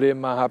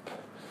Probleme habe.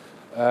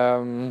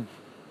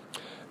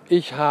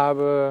 Ich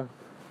habe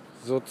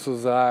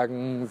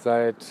sozusagen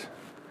seit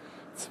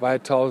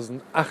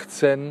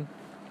 2018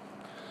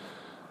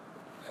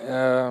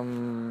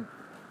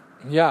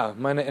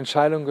 meine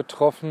Entscheidung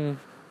getroffen.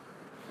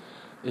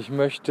 Ich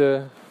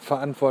möchte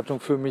Verantwortung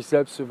für mich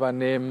selbst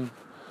übernehmen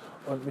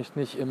und mich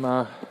nicht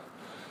immer,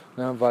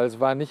 weil es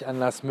war nicht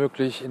anders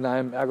möglich in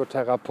einem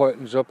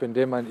Ergotherapeutenjob, in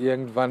dem man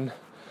irgendwann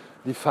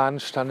die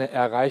Fahnenstange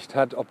erreicht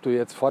hat, ob du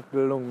jetzt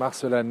Fortbildung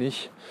machst oder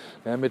nicht,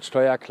 mit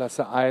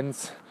Steuerklasse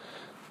 1,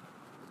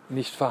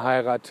 nicht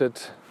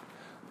verheiratet,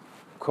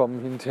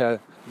 kommen hinterher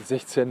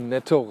 16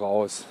 netto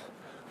raus.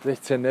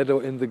 16 netto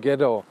in the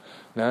ghetto.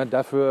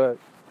 Dafür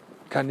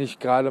kann ich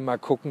gerade mal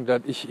gucken,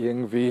 dass ich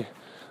irgendwie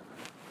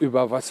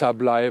über Wasser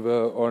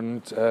bleibe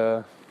und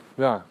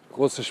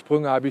große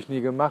Sprünge habe ich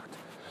nie gemacht.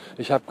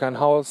 Ich habe kein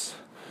Haus,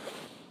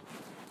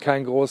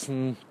 keinen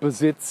großen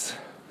Besitz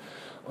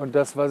und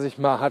das, was ich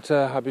mal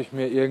hatte, habe ich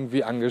mir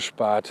irgendwie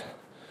angespart.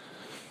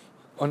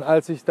 Und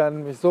als ich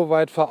dann mich so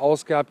weit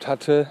verausgabt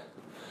hatte,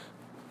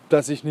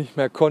 dass ich nicht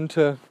mehr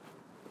konnte,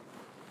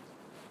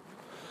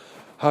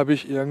 habe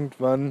ich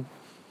irgendwann,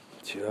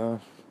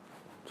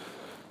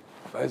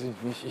 weiß ich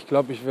nicht, ich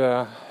glaube, ich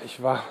war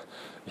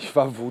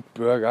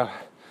Wutbürger.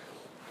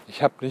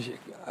 Ich habe nicht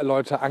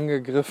Leute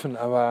angegriffen,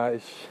 aber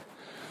ich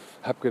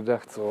habe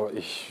gedacht,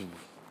 ich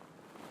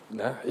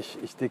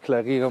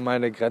deklariere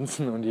meine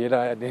Grenzen und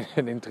jeder,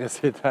 den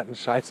interessiert, hat einen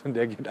Scheiß und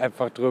der geht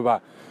einfach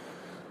drüber.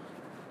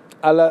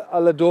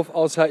 Alle doof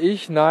außer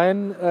ich,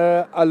 nein,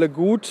 alle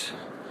gut.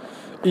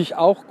 Ich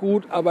auch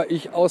gut, aber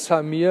ich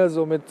außer mir,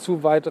 somit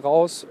zu weit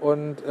raus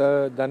und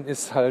dann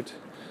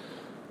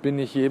bin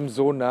ich jedem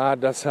so nah,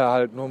 dass er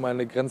halt nur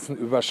meine Grenzen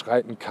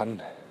überschreiten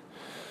kann.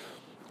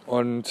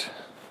 Und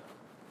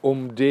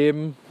um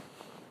dem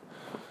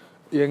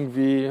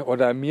irgendwie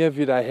oder mir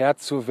wieder Herr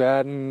zu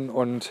werden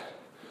und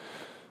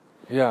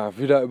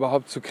wieder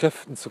überhaupt zu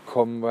Kräften zu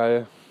kommen,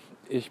 weil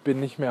ich bin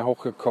nicht mehr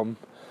hochgekommen.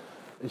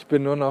 Ich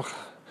bin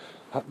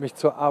habe mich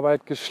zur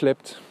Arbeit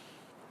geschleppt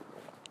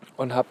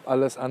und habe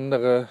alles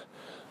andere,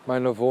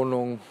 meine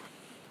Wohnung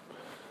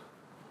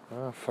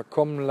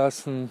verkommen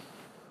lassen,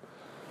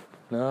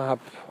 habe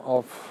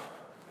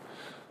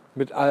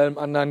mit allem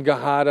anderen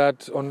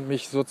gehadert und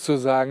mich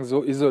sozusagen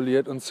so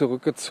isoliert und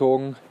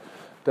zurückgezogen,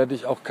 dass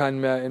ich auch keinen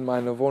mehr in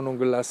meine Wohnung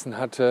gelassen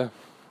hatte.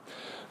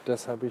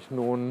 Das habe ich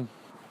nun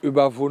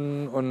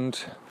überwunden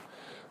und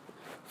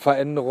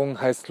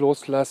Veränderung heißt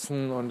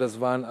loslassen und das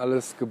waren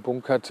alles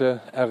gebunkerte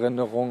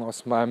Erinnerungen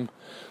aus meinem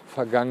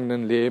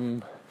vergangenen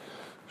Leben.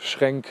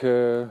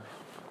 Schränke,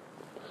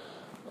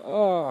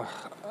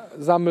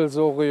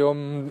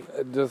 Sammelsurium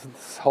des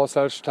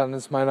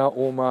Haushaltsstandes meiner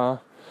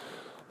Oma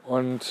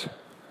und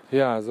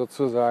ja,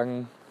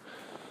 sozusagen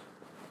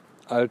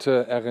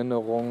alte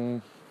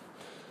Erinnerungen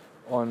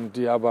und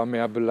die aber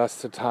mehr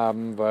belastet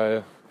haben,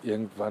 weil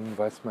irgendwann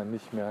weiß man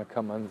nicht mehr,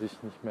 kann man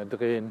sich nicht mehr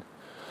drehen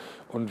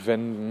und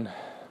wenden.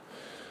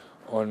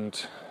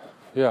 Und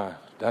ja,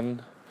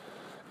 dann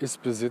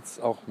ist Besitz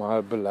auch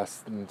mal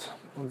belastend.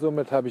 Und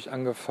somit habe ich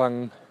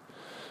angefangen,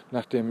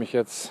 nachdem ich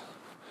jetzt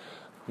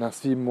nach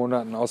 7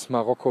 Monaten aus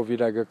Marokko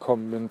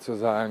wiedergekommen bin, zu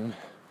sagen,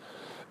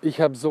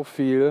 ich habe so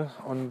viel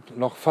und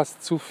noch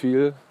fast zu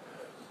viel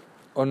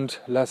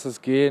und lass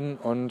es gehen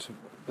und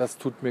das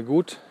tut mir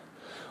gut.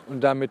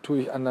 Und damit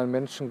tue ich anderen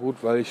Menschen gut,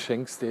 weil ich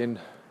schenke es denen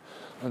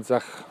und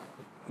sage,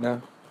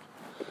 ne,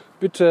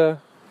 bitte,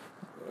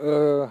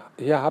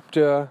 hier habt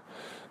ihr,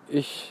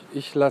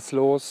 ich lass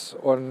los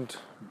und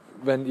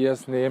wenn ihr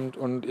es nehmt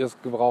und ihr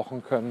es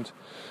gebrauchen könnt,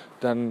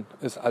 dann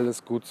ist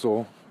alles gut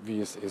so,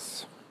 wie es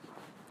ist.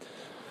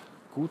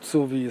 Gut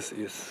so, wie es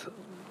ist.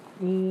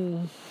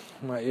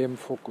 Mal eben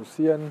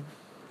fokussieren.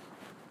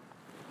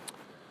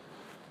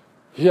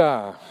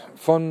 Ja,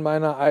 von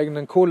meiner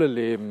eigenen Kohle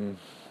leben.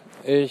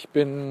 Ich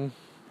bin,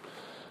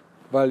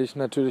 weil ich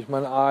natürlich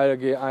mein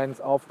ALG 1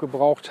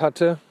 aufgebraucht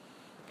hatte,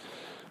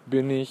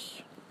 bin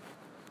ich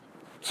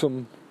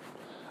zur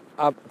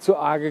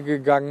AGE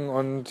gegangen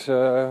und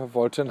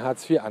wollte einen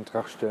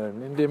Hartz-IV-Antrag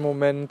stellen. In dem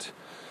Moment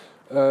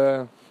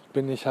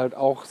bin ich halt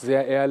auch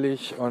sehr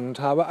ehrlich und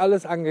habe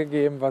alles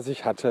angegeben, was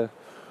ich hatte.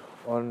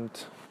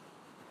 Und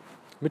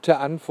mit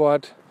der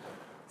Antwort,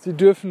 Sie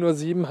dürfen nur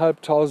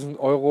 7.500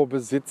 €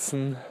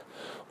 besitzen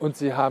und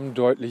Sie haben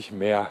deutlich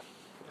mehr.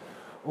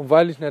 Und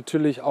weil ich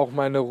natürlich auch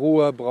meine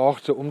Ruhe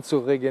brauchte, um zu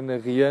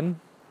regenerieren,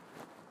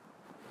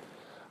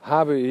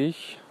 habe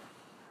ich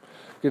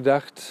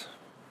gedacht,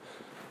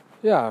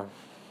 ja,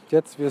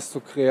 jetzt wirst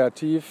du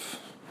kreativ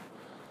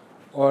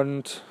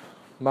und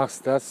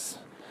machst das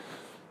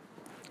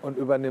und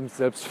übernimmst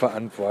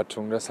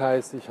Selbstverantwortung. Das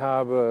heißt, ich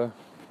habe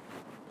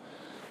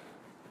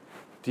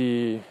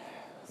die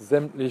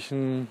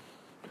sämtlichen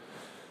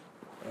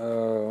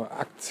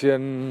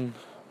Aktien,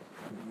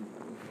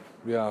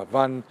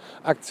 waren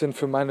Aktien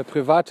für meine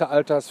private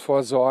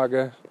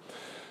Altersvorsorge,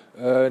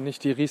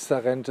 nicht die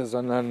Riester-Rente,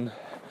 sondern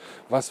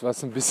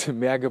was ein bisschen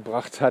mehr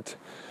gebracht hat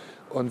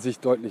und sich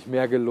deutlich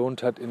mehr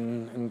gelohnt hat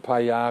in ein paar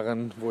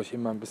Jahren, wo ich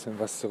immer ein bisschen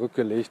was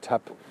zurückgelegt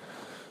habe.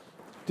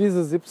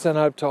 Diese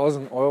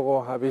 17.500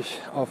 € habe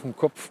ich auf den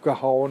Kopf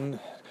gehauen,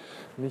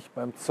 nicht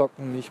beim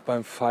Zocken, nicht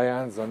beim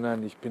Feiern,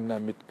 sondern ich bin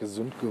damit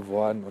gesund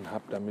geworden und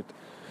habe damit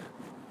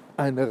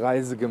eine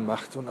Reise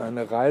gemacht und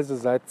eine Reise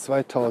seit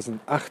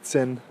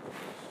 2018,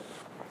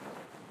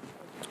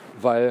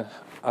 weil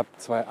ab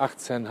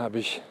 2018 habe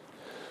ich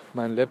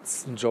meinen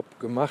letzten Job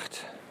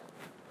gemacht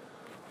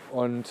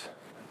und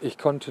ich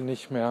konnte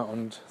nicht mehr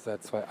und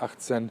seit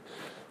 2018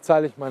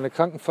 zahle ich meine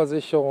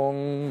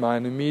Krankenversicherung,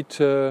 meine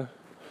Miete,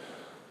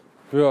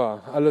 ja,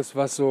 alles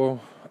was so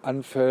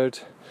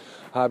anfällt,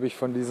 habe ich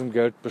von diesem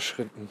Geld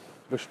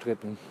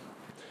bestritten.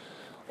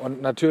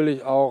 Und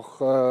natürlich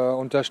auch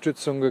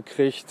Unterstützung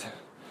gekriegt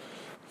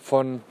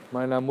von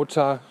meiner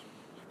Mutter.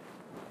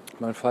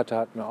 Mein Vater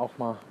hat mir auch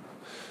mal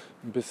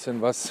ein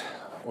bisschen was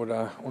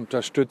oder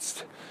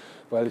unterstützt,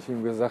 weil ich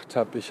ihm gesagt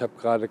habe, ich habe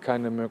gerade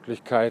keine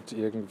Möglichkeit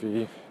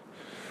irgendwie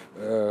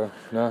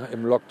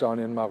im Lockdown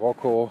in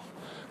Marokko,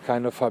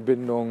 keine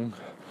Verbindung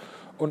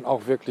und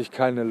auch wirklich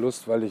keine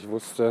Lust, weil ich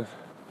wusste,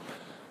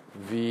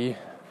 wie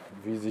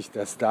sich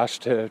das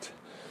darstellt.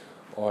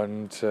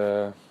 Und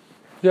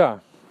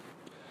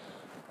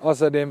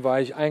außerdem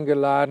war ich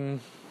eingeladen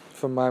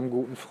von meinem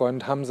guten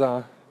Freund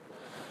Hamza,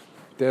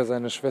 der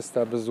seine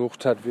Schwester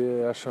besucht hat, wie ihr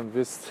ja schon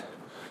wisst,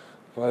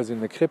 weil sie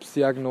eine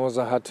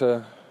Krebsdiagnose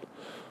hatte.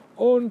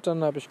 Und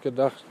dann habe ich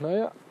gedacht,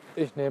 naja,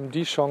 ich nehme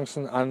die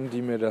Chancen an,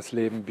 die mir das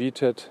Leben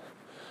bietet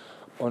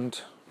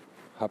und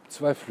habe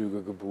 2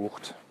 Flüge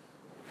gebucht.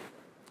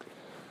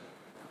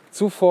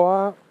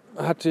 Zuvor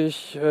hatte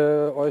ich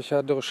euch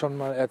ja schon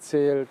mal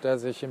erzählt,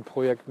 dass ich im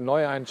Projekt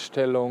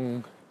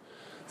Neueinstellung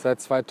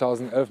seit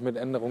 2011 mit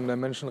Änderung der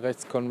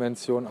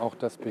Menschenrechtskonvention auch,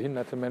 dass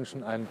behinderte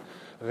Menschen ein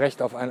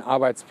Recht auf einen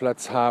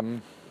Arbeitsplatz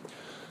haben,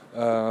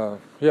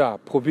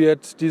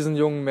 probiert diesen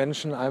jungen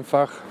Menschen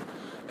einfach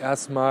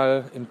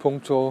erstmal in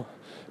puncto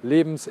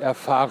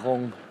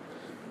Lebenserfahrung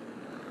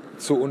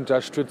zu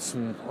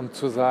unterstützen und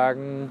zu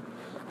sagen,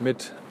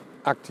 mit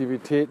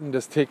Aktivitäten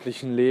des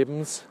täglichen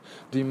Lebens,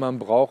 die man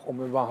braucht,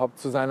 um überhaupt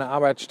zu seiner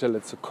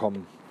Arbeitsstelle zu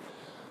kommen.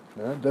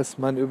 Dass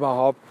man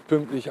überhaupt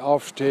pünktlich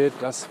aufsteht,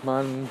 dass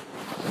man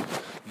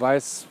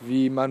weiß,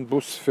 wie man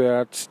Bus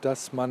fährt,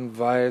 dass man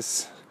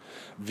weiß,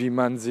 wie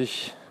man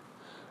sich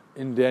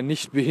in der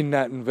nicht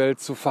behinderten Welt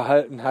zu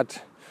verhalten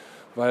hat,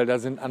 weil da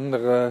sind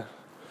andere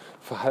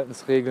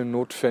Verhaltensregeln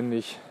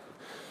notwendig,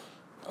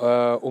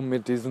 um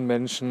mit diesen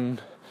Menschen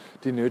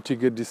die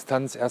nötige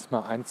Distanz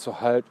erstmal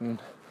einzuhalten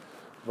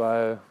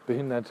weil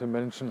behinderte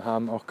Menschen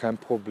haben auch kein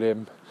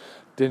Problem,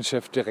 den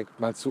Chef direkt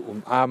mal zu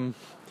umarmen,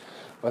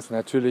 was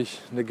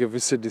natürlich eine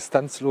gewisse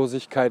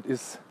Distanzlosigkeit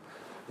ist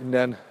in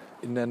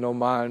der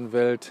normalen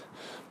Welt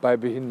bei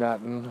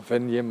Behinderten.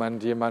 Wenn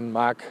jemand jemanden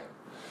mag,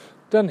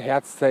 dann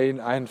herzt er ihn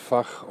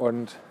einfach,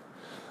 und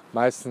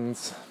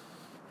meistens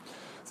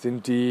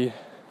sind die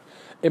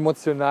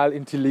emotional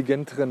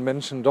intelligenteren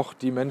Menschen doch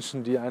die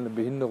Menschen, die eine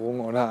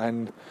Behinderung oder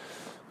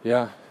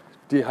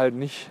die halt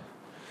nicht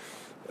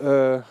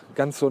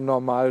ganz so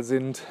normal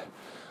sind,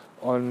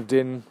 und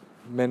den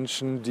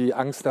Menschen, die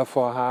Angst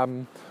davor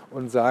haben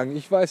und sagen,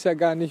 ich weiß ja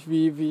gar nicht,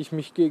 wie ich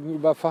mich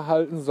gegenüber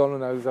verhalten soll.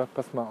 Und er hat gesagt,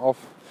 pass mal auf,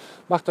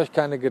 macht euch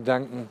keine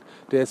Gedanken,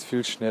 der ist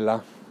viel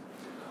schneller.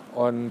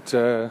 Und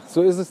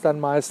so ist es dann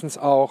meistens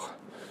auch.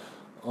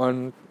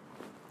 Und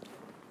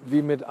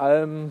wie mit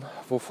allem,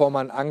 wovor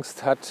man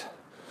Angst hat,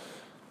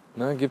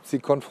 gibt es die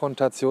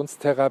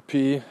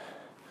Konfrontationstherapie.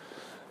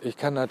 Ich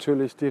kann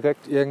natürlich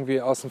direkt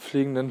irgendwie aus dem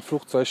fliegenden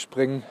Flugzeug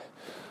springen.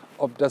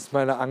 Ob das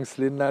meine Angst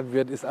lindern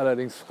wird, ist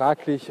allerdings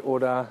fraglich.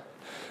 Oder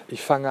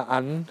ich fange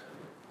an,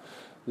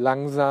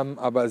 langsam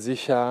aber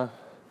sicher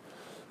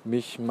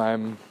mich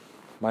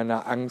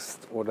meiner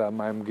Angst oder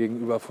meinem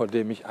Gegenüber, vor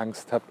dem ich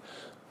Angst habe,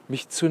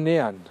 mich zu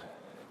nähern.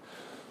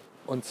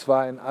 Und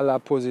zwar in aller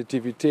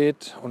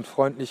Positivität und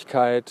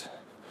Freundlichkeit.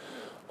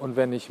 Und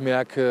wenn ich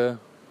merke,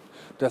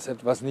 dass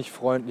etwas nicht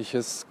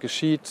Freundliches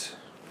geschieht,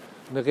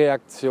 eine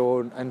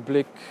Reaktion, ein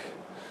Blick,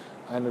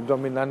 eine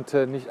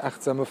dominante, nicht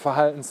achtsame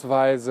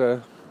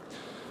Verhaltensweise,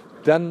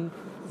 dann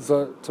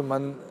sollte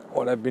man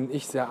oder bin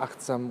ich sehr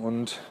achtsam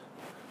und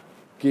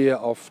gehe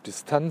auf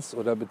Distanz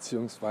oder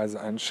beziehungsweise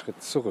einen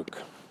Schritt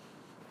zurück.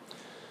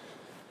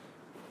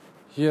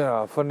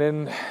 Ja, von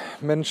den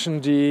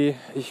Menschen, die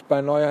ich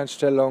bei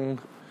Neueinstellungen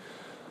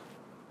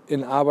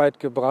in Arbeit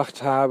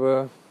gebracht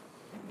habe,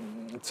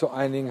 zu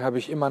einigen habe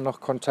ich immer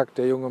noch Kontakt.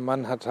 Der junge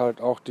Mann hat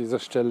halt auch diese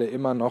Stelle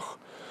immer noch.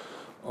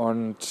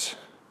 Und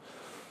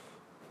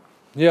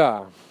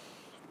ja,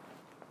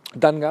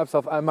 dann gab es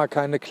auf einmal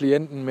keine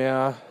Klienten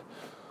mehr,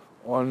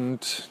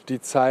 und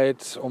die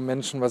Zeit, um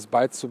Menschen was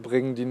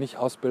beizubringen, die nicht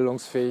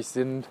ausbildungsfähig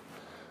sind,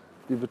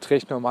 die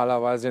beträgt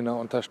normalerweise in einer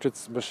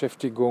unterstützten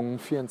Beschäftigung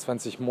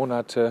 24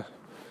 Monate.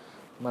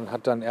 Man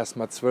hat dann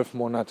erstmal 12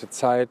 Monate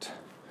Zeit,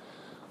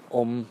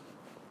 um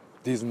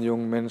diesen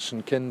jungen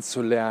Menschen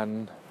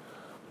kennenzulernen,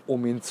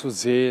 um ihn zu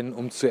sehen,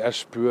 um zu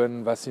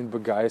erspüren, was ihn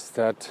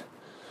begeistert.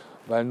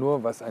 Weil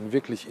nur was einen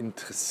wirklich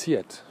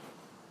interessiert,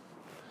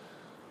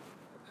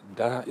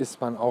 da ist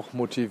man auch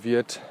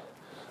motiviert,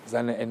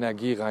 seine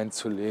Energie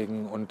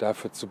reinzulegen und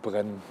dafür zu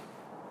brennen.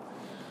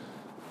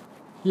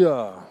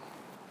 Ja.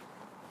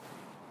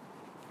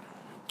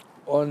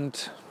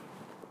 Und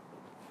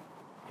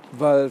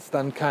weil es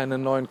dann keine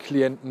neuen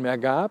Klienten mehr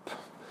gab,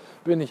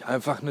 bin ich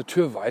einfach eine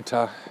Tür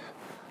weiter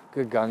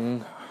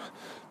gegangen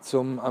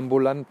zum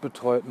ambulant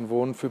betreuten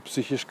Wohnen für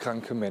psychisch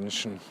kranke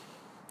Menschen.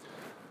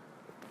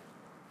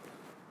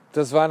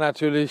 Das war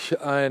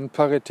natürlich ein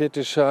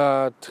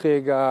paritätischer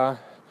Träger,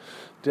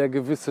 der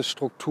gewisse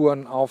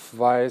Strukturen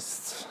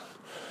aufweist,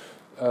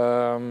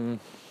 in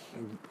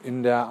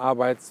der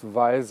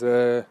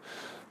Arbeitsweise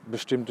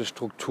bestimmte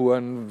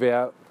Strukturen,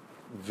 wer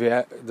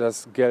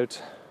das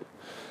Geld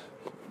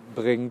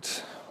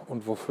bringt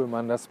und wofür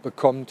man das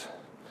bekommt.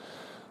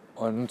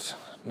 Und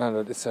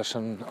das ist ja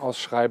schon ein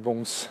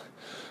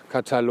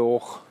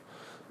Ausschreibungskatalog,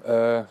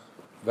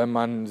 wenn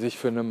man sich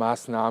für eine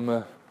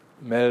Maßnahme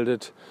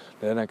meldet,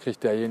 dann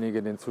kriegt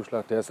derjenige den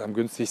Zuschlag, der es am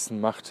günstigsten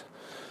macht.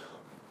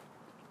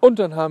 Und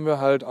dann haben wir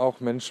halt auch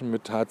Menschen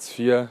mit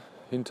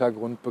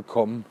Hartz-IV-Hintergrund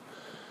bekommen,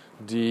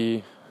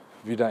 die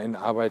wieder in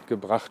Arbeit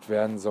gebracht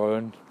werden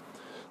sollten.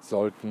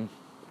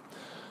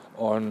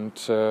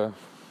 Und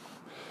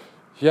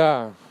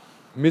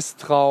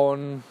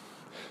Misstrauen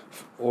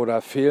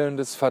oder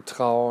fehlendes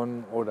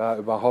Vertrauen oder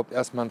überhaupt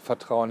erstmal ein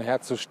Vertrauen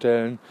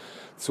herzustellen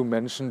zu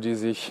Menschen, die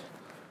sich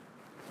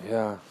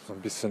so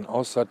ein bisschen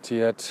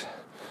aussortiert,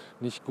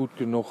 nicht gut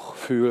genug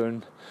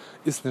fühlen,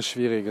 ist eine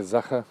schwierige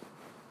Sache.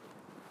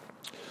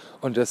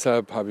 Und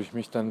deshalb habe ich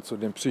mich dann zu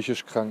den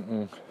psychisch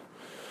Kranken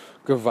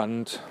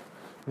gewandt.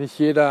 Nicht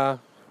jeder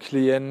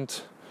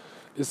Klient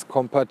ist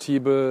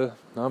kompatibel.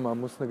 Man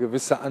muss eine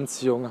gewisse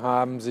Anziehung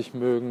haben, sich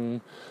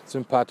mögen,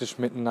 sympathisch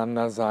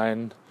miteinander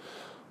sein.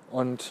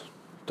 Und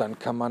dann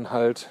kann man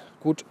halt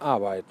gut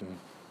arbeiten.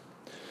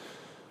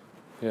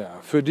 Ja,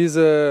 für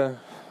diese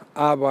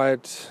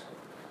Arbeit,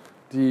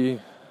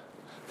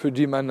 für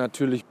die man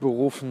natürlich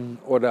berufen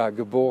oder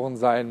geboren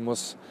sein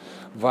muss,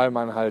 weil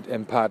man halt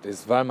Empath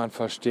ist, weil man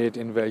versteht,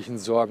 in welchen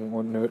Sorgen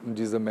und Nöten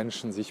diese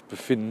Menschen sich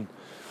befinden,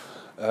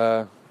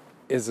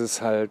 ist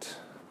es halt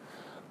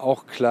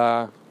auch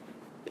klar,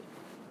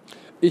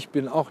 ich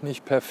bin auch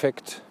nicht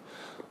perfekt,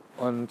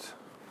 und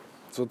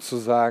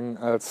sozusagen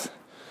als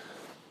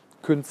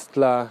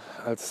Künstler,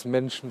 als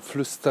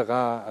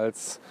Menschenflüsterer,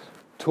 als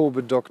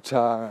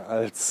Tobedoktor,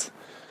 als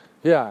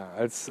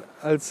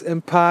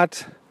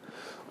Empath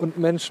und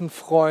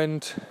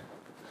Menschenfreund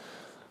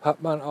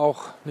hat man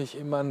auch nicht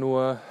immer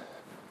nur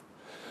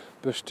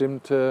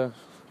bestimmte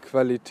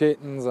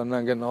Qualitäten,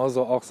 sondern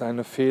genauso auch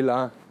seine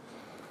Fehler.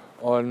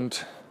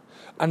 Und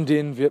an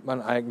denen wird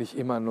man eigentlich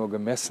immer nur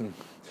gemessen.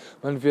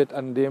 Man wird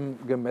an dem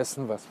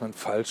gemessen, was man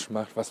falsch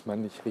macht, was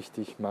man nicht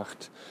richtig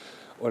macht.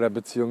 Oder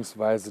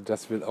beziehungsweise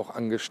das wird auch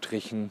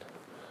angestrichen.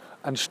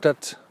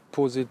 Anstatt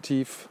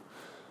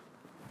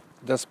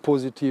das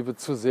Positive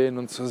zu sehen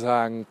und zu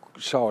sagen,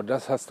 schau,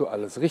 das hast du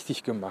alles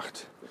richtig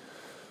gemacht.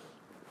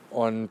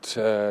 Und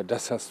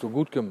das hast du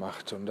gut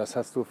gemacht. Und das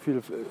hast du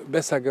viel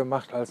besser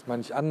gemacht als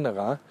manch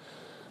anderer.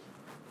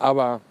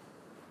 Aber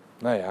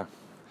naja,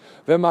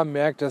 wenn man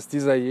merkt, dass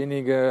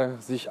dieserjenige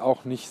sich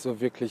auch nicht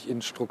so wirklich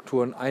in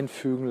Strukturen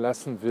einfügen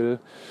lassen will,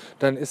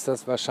 dann ist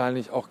das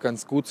wahrscheinlich auch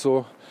ganz gut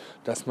so,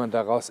 dass man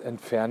daraus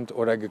entfernt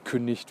oder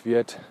gekündigt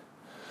wird.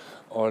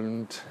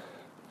 Und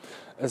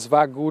es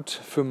war gut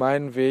für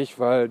meinen Weg,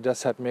 weil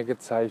das hat mir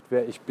gezeigt,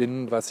 wer ich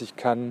bin, was ich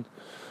kann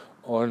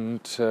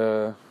und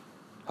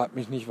hat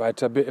mich nicht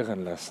weiter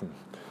beirren lassen.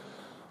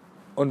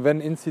 Und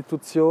wenn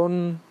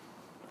Institutionen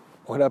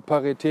oder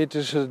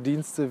paritätische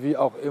Dienste, wie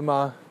auch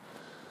immer,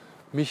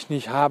 mich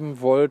nicht haben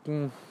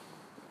wollten,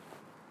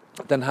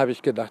 dann habe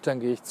ich gedacht,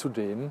 dann gehe ich zu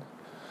denen,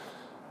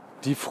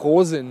 die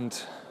froh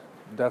sind,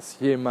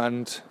 dass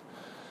jemand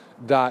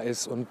da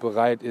ist und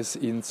bereit ist,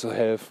 ihnen zu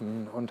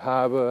helfen, und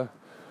habe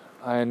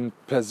einen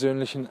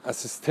persönlichen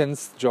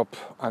Assistenzjob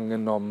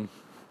angenommen.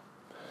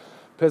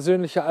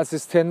 Persönliche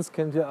Assistenz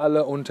kennt ihr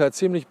alle unter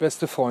ziemlich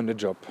beste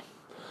Freunde-Job.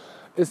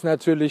 Ist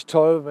natürlich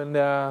toll, wenn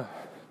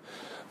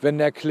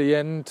der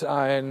Klient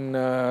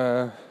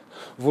ein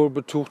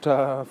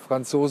wohlbetuchter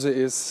Franzose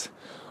ist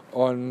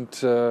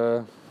und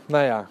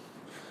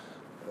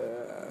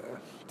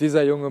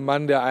dieser junge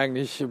Mann, der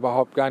eigentlich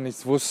überhaupt gar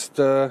nichts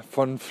wusste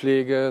von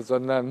Pflege,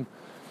 sondern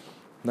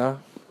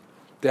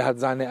der hat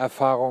seine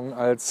Erfahrungen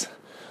als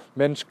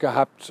Mensch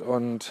gehabt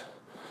und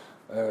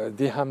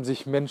die haben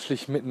sich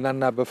menschlich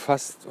miteinander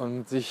befasst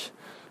und sich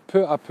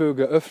peu à peu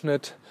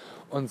geöffnet,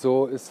 und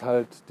so ist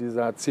halt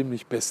dieser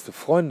ziemlich beste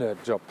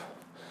Freunde-Job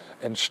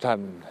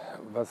entstanden,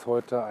 was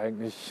heute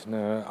eigentlich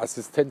ein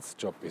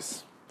Assistenzjob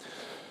ist.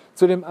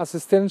 Zu dem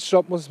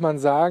Assistenzjob muss man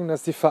sagen,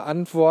 dass die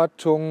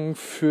Verantwortung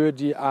für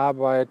die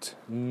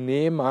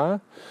Arbeitnehmer,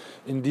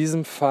 in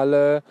diesem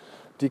Falle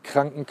die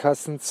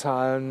Krankenkassen,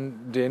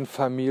 zahlen den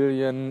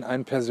Familien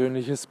ein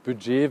persönliches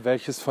Budget,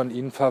 welches von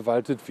ihnen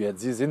verwaltet wird.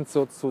 Sie sind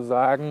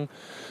sozusagen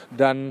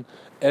dann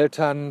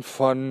Eltern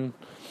von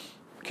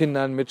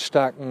Kindern mit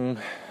starken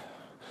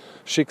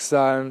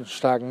Schicksalen,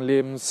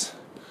 starken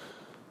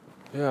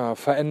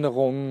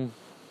Veränderungen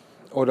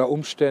oder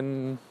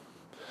Umständen,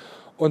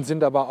 und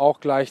sind aber auch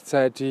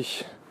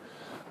gleichzeitig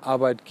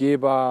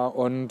Arbeitgeber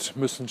und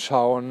müssen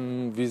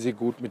schauen, wie sie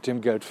gut mit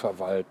dem Geld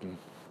verwalten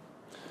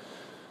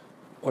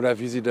oder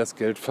wie sie das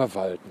Geld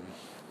verwalten.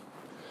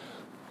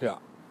 Ja,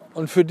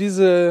 und für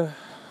diese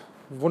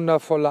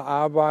wundervolle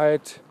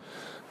Arbeit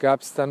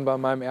gab es dann bei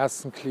meinem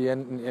ersten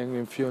Klienten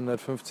irgendwie einen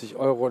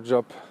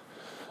 450-Euro-Job,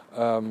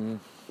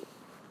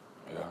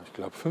 ich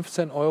glaube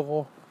 15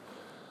 Euro.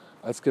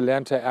 Als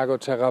gelernter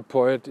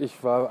Ergotherapeut,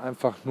 ich war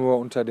einfach nur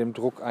unter dem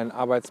Druck, einen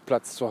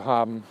Arbeitsplatz zu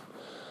haben.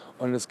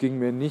 Und es ging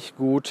mir nicht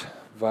gut,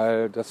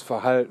 weil das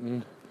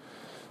Verhalten,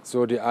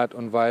 so die Art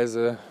und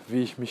Weise,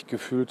 wie ich mich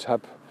gefühlt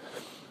habe,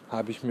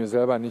 habe ich mir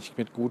selber nicht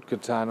mit gut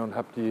getan und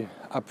habe die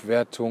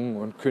Abwertung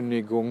und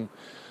Kündigung,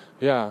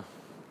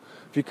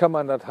 wie kann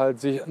man das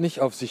halt nicht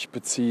auf sich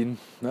beziehen?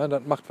 Ne?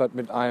 Das macht was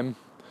mit einem.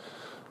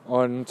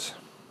 Und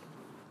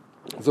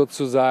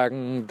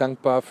sozusagen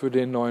dankbar für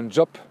den neuen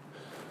Job.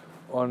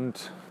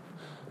 Und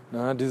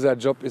dieser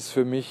Job ist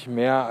für mich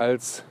mehr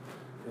als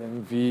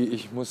irgendwie,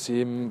 ich muss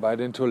ihm bei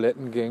den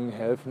Toilettengängen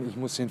helfen, ich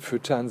muss ihn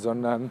füttern,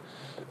 sondern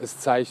es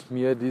zeigt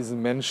mir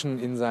diesen Menschen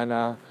in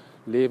seiner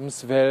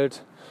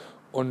Lebenswelt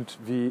und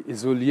wie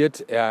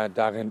isoliert er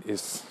darin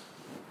ist.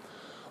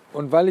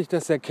 Und weil ich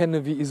das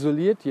erkenne, wie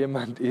isoliert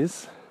jemand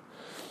ist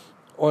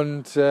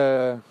und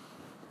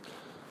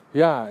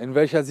in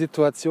welcher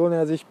Situation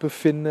er sich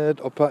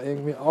befindet, ob er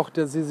irgendwie auch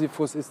der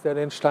Sisyphus ist, der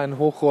den Stein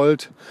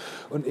hochrollt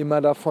und immer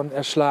davon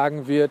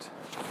erschlagen wird,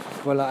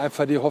 weil er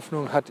einfach die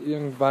Hoffnung hat,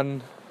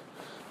 irgendwann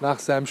nach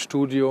seinem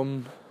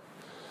Studium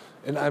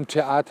in einem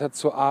Theater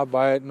zu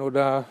arbeiten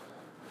oder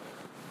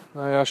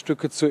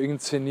Stücke zu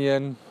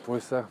inszenieren, wo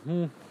ich sage,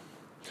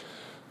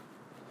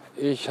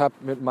 ich habe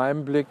mit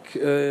meinem Blick,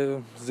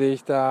 sehe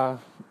ich da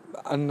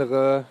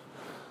andere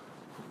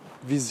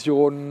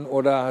Visionen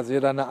oder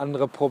sehe da eine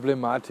andere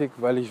Problematik,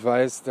 weil ich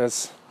weiß,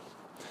 dass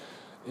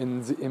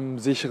im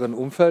sicheren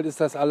Umfeld ist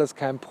das alles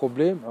kein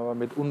Problem, aber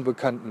mit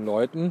unbekannten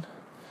Leuten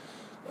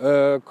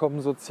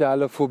kommen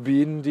soziale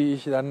Phobien, die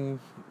ich dann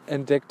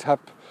entdeckt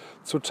habe,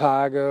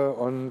 zutage.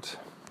 Und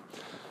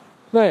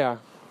der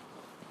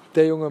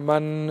junge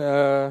Mann,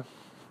 wir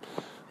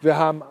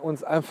haben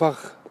uns einfach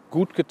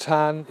gut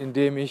getan,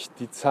 indem ich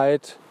die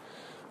Zeit,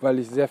 weil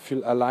ich sehr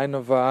viel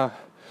alleine war,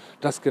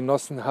 das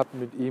genossen habe,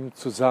 mit ihm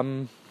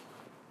zusammen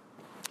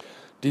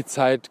die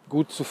Zeit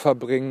gut zu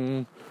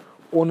verbringen,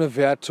 ohne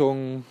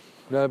Wertung.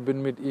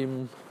 Bin mit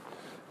ihm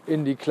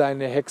in die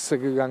kleine Hexe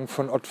gegangen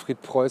von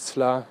Ottfried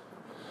Preußler.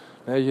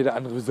 Ne, jeder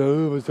andere sagt,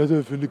 was ist das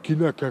denn für eine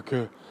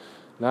Kinderkacke?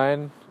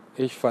 Nein,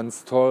 ich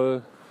fand's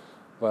toll,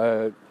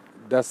 weil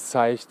das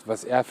zeigt,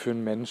 was er für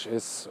ein Mensch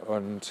ist.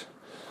 Und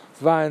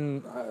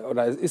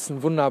es ist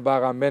ein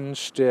wunderbarer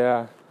Mensch,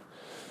 der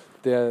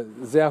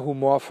sehr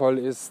humorvoll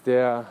ist,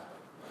 der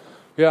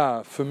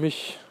ja für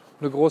mich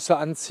eine große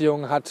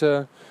Anziehung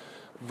hatte,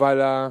 weil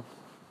er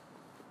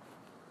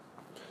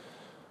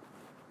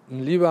ein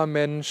lieber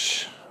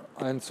Mensch,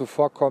 ein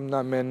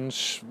zuvorkommender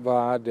Mensch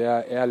war,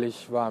 der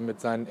ehrlich war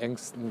mit seinen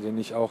Ängsten, den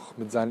ich auch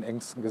mit seinen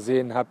Ängsten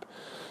gesehen habe,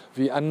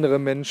 wie andere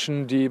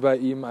Menschen, die bei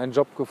ihm einen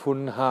Job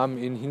gefunden haben,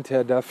 ihn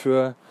hinterher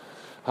dafür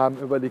haben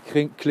über die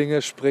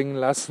Klinge springen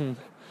lassen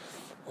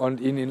und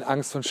ihn in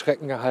Angst und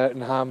Schrecken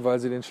gehalten haben, weil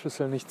sie den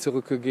Schlüssel nicht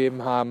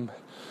zurückgegeben haben.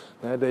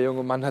 Der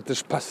junge Mann hatte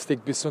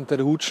Spastik bis unter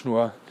der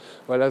Hutschnur,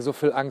 weil er so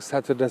viel Angst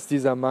hatte, dass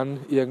dieser Mann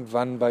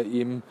irgendwann bei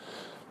ihm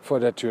vor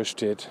der Tür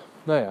steht.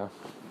 Naja,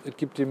 es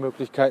gibt die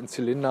Möglichkeit, einen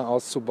Zylinder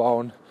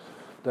auszubauen.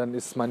 Dann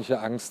ist manche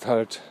Angst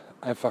halt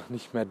einfach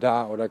nicht mehr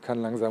da oder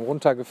kann langsam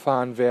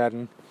runtergefahren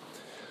werden.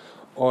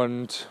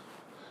 Und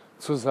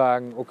zu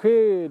sagen,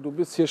 okay, du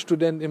bist hier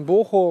Student in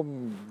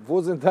Bochum,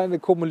 wo sind deine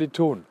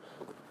Kommilitonen?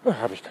 Ja,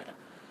 habe ich keine.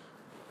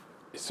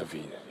 Ist so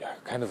wie, ja,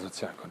 keine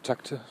sozialen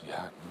Kontakte?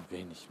 Ja,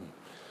 wenig.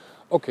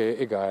 Okay,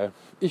 egal.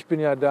 Ich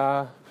bin ja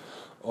da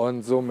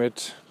und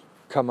somit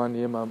kann man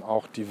jemandem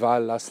auch die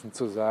Wahl lassen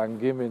zu sagen,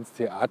 gehen wir ins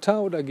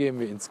Theater oder gehen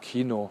wir ins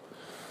Kino?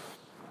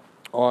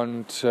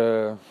 Und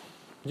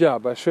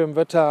bei schönem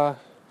Wetter,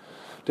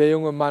 der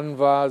junge Mann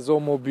war so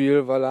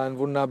mobil, weil er einen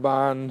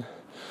wunderbaren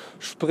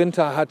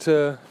Sprinter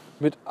hatte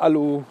mit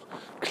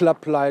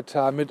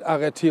Alu-Klappleiter, mit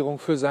Arretierung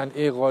für sein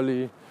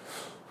E-Rolli.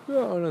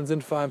 Ja, und dann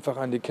sind wir einfach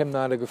an die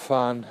Kemnade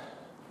gefahren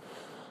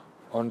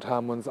und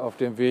haben uns auf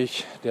dem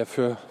Weg, der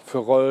für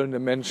rollende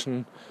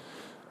Menschen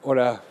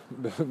oder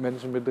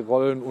Menschen mit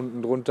Rollen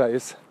unten drunter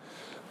ist,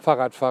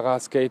 Fahrradfahrer,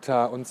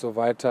 Skater und so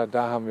weiter,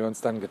 da haben wir uns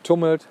dann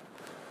getummelt.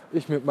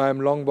 Ich mit meinem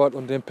Longboard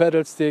und dem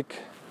Pedalstick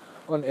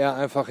und er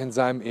einfach in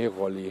seinem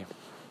E-Rolli.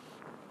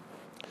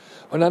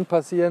 Und dann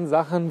passieren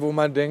Sachen, wo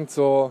man denkt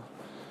so,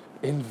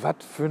 in was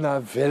für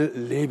einer Welt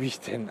lebe ich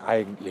denn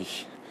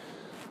eigentlich?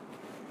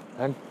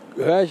 Dann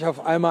höre ich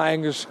auf einmal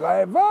ein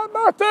Geschrei, was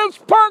macht der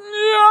Spacken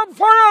hier am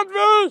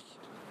Fahrradweg?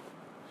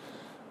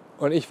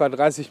 Und ich war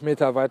 30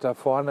 Meter weiter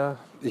vorne.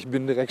 Ich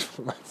bin direkt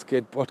von meinem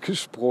Skateboard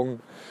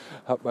gesprungen,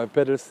 habe meinen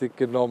Pedalstick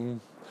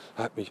genommen,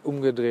 habe mich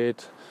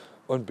umgedreht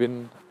und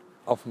bin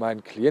auf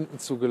meinen Klienten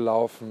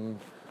zugelaufen,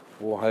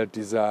 wo halt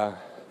dieser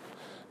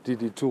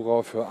Didi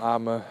Thurau für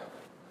Arme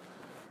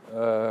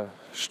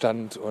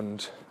stand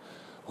und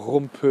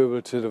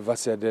rumpöbelte,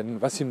 was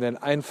ihm denn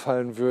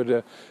einfallen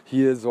würde,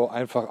 hier so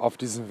einfach auf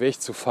diesen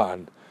Weg zu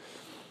fahren.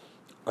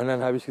 Und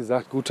dann habe ich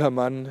gesagt, guter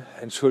Mann,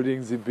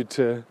 entschuldigen Sie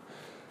bitte,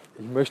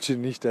 ich möchte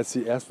nicht, dass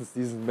Sie erstens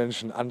diesen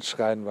Menschen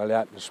anschreien, weil er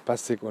hat eine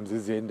Spastik und Sie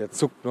sehen, der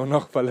zuckt nur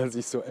noch, weil er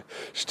sich so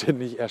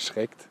ständig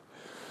erschreckt.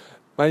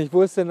 Meine ich,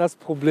 wo ist denn das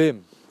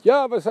Problem?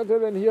 Ja, was hat er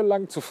denn hier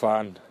lang zu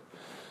fahren?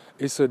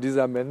 Ich so,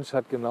 dieser Mensch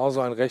hat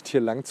genauso ein Recht,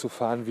 hier lang zu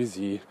fahren wie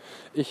Sie.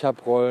 Ich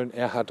habe Rollen,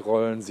 er hat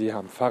Rollen, Sie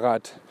haben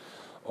Fahrrad.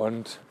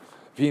 Und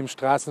wie im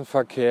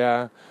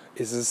Straßenverkehr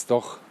ist es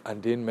doch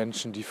an den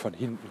Menschen, die von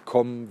hinten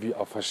kommen, wie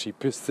auf der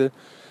Skipiste,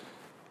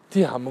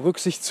 die haben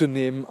Rücksicht zu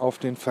nehmen auf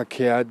den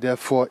Verkehr, der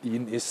vor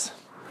ihnen ist.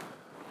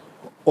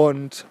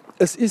 Und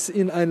es ist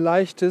ihnen ein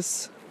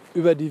leichtes,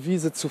 über die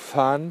Wiese zu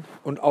fahren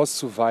und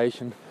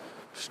auszuweichen.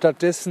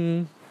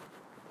 Stattdessen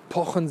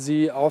pochen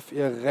sie auf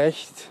ihr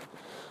Recht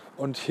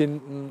und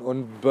hinten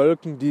und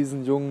bölken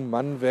diesen jungen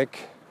Mann weg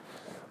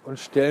und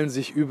stellen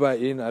sich über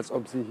ihn, als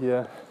ob sie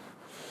hier,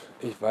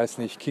 ich weiß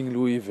nicht, King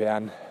Louis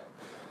wären.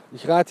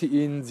 Ich rate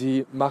Ihnen,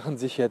 Sie machen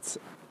sich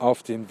jetzt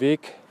auf den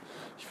Weg.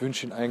 Ich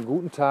wünsche Ihnen einen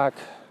guten Tag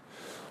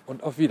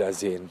und auf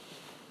Wiedersehen.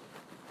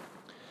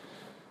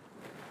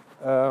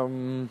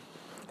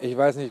 Ich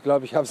weiß nicht, ich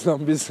glaube, ich habe es noch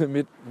ein bisschen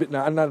mit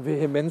einer anderen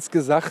Vehemenz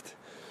gesagt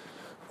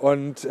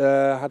und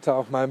hatte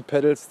auf meinem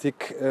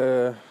Pedalstick,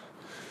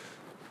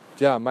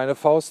 meine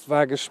Faust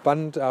war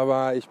gespannt,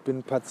 aber ich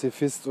bin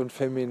Pazifist und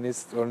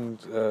Feminist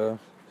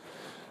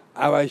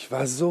aber ich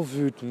war so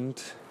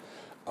wütend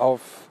auf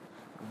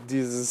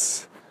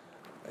dieses,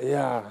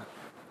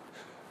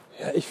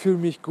 ich fühle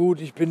mich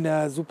gut, ich bin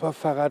der super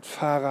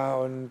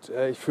Fahrradfahrer und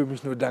ich fühle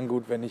mich nur dann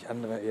gut, wenn ich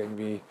andere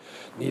irgendwie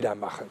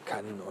niedermachen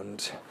kann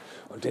und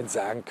denen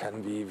sagen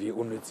kann, wie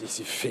unnütz ich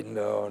sie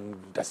finde und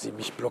dass sie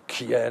mich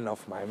blockieren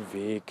auf meinem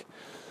Weg.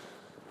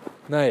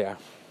 Naja.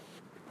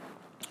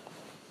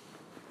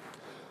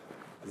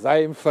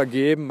 Sei ihm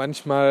vergeben,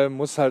 manchmal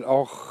muss halt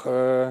auch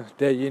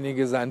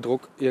derjenige seinen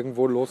Druck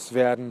irgendwo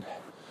loswerden.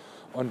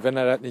 Und wenn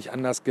er das nicht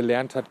anders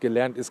gelernt hat,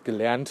 gelernt ist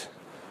gelernt.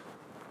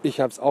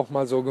 Ich habe es auch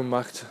mal so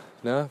gemacht.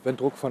 Ne? Wenn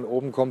Druck von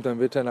oben kommt, dann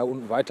wird er nach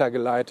unten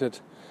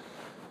weitergeleitet.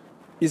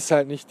 Ist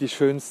halt nicht die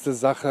schönste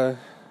Sache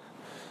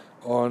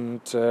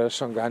und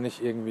schon gar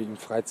nicht irgendwie im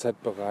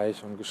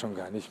Freizeitbereich und schon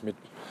gar nicht mit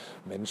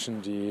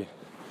Menschen, die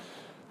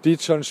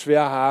es schon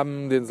schwer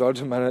haben. Den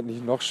sollte man das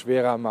nicht noch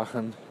schwerer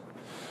machen.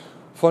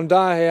 Von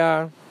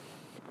daher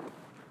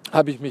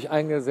habe ich mich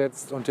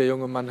eingesetzt und der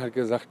junge Mann hat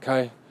gesagt,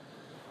 Kai,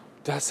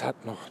 das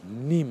hat noch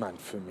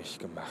niemand für mich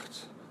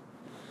gemacht.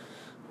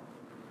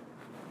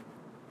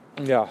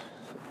 Ja,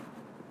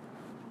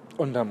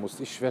 und da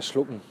musste ich schwer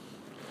schlucken,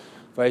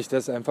 weil ich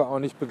das einfach auch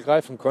nicht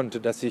begreifen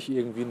konnte, dass sich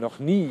irgendwie noch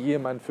nie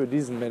jemand für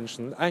diesen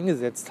Menschen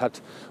eingesetzt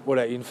hat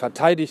oder ihn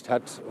verteidigt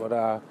hat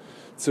oder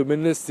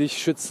zumindest sich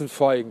schützend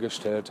vor ihn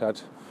gestellt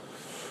hat.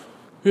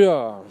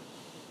 Ja,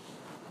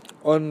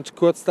 und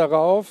kurz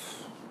darauf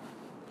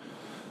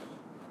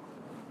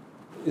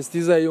ist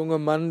dieser junge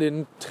Mann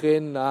den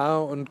Tränen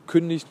nahe und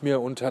kündigt mir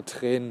unter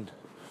Tränen.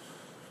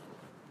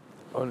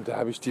 Und da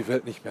habe ich die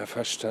Welt nicht mehr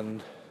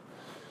verstanden.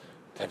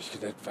 Da habe ich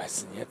gedacht, was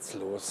ist denn jetzt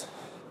los?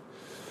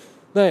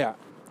 Naja,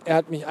 er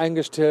hat mich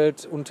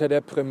eingestellt unter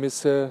der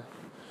Prämisse,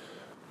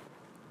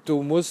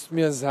 du musst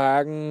mir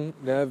sagen,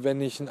 ne,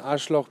 wenn ich ein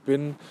Arschloch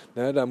bin,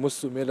 ne, dann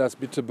musst du mir das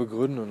bitte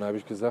begründen. Und da habe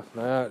ich gesagt,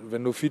 naja,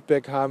 wenn du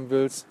Feedback haben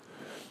willst,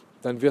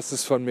 dann wirst du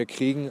es von mir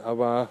kriegen,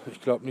 aber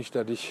ich glaube nicht,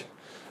 dass ich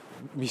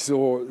mich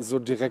so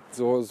direkt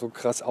so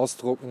krass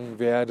ausdrucken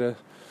werde.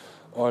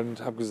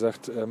 Und habe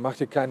gesagt, mach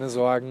dir keine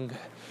Sorgen,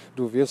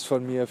 du wirst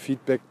von mir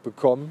Feedback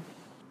bekommen.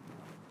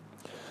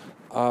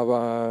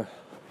 Aber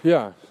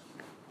ja,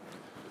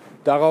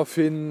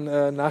 daraufhin,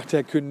 nach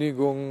der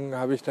Kündigung,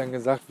 habe ich dann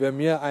gesagt, wer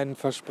mir ein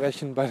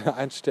Versprechen bei der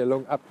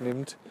Einstellung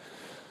abnimmt,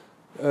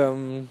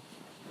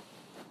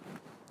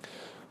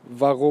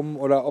 warum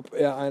oder ob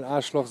er ein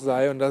Arschloch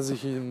sei und dass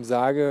ich ihm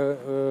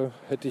sage,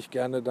 hätte ich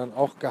gerne dann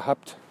auch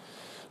gehabt,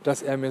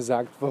 dass er mir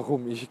sagt,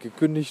 warum ich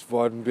gekündigt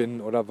worden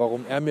bin oder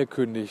warum er mir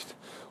kündigt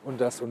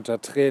und das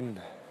unter Tränen.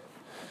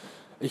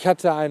 Ich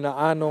hatte eine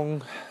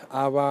Ahnung,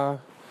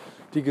 aber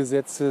die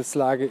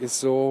Gesetzeslage ist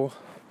so,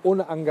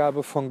 ohne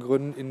Angabe von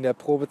Gründen in der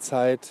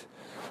Probezeit.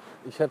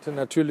 Ich hatte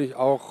natürlich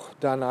auch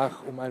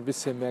danach um ein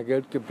bisschen mehr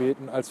Geld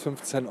gebeten als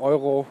 15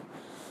 €,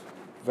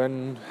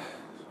 wenn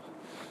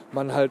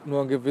man halt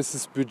nur ein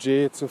gewisses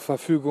Budget zur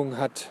Verfügung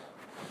hat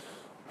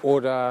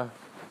oder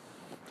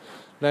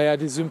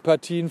die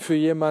Sympathien für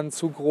jemanden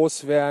zu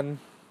groß wären,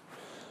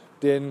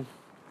 den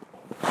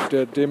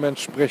der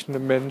dementsprechende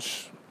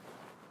Mensch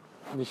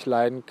nicht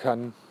leiden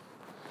kann.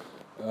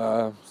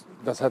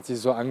 Das hat sich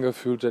so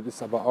angefühlt, das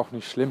ist aber auch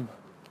nicht schlimm.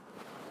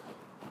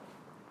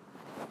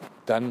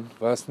 Dann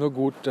war es nur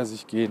gut, dass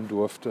ich gehen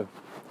durfte.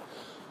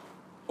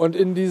 Und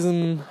in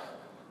dieser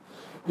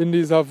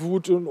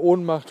Wut und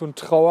Ohnmacht und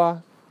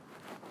Trauer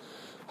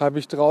habe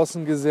ich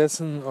draußen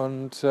gesessen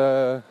und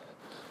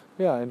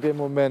in dem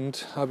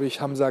Moment habe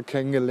ich Hamza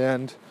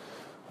kennengelernt,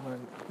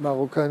 meinen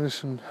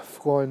marokkanischen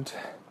Freund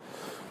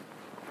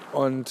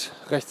und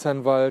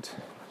Rechtsanwalt,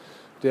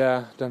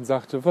 der dann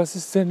sagte, was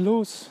ist denn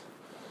los?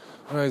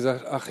 Und er hat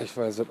gesagt, ach, ich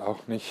weiß es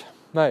auch nicht.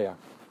 Naja,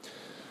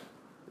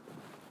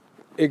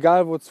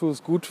 egal wozu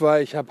es gut war,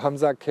 ich habe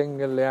Hamza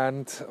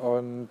kennengelernt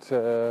und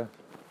habe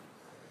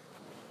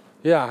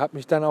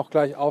mich dann auch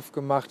gleich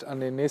aufgemacht an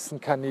den nächsten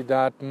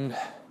Kandidaten,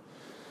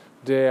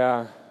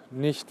 der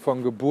nicht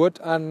von Geburt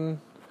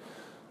an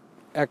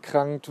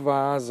erkrankt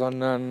war,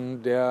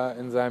 sondern der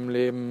in seinem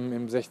Leben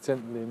im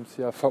 16.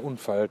 Lebensjahr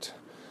verunfallt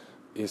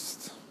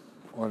ist.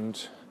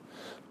 Und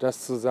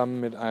das zusammen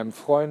mit einem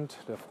Freund.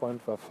 Der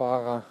Freund war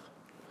Fahrer.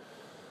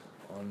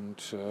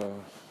 Und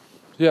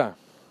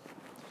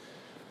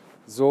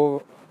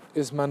so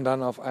ist man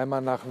dann auf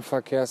einmal nach einem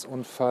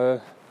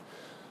Verkehrsunfall.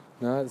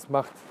 Es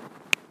macht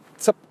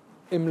zapp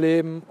im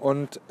Leben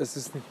und es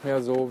ist nicht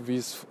mehr so, wie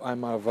es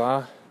einmal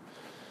war.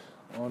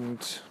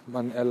 Und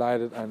man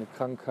erleidet eine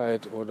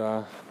Krankheit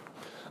oder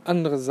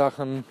andere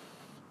Sachen.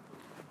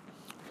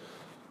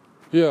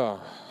 Ja,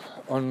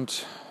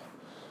 und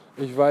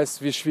ich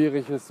weiß, wie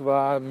schwierig es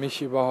war,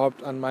 mich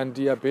überhaupt an meinen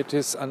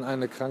Diabetes, an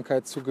eine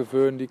Krankheit zu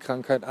gewöhnen, die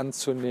Krankheit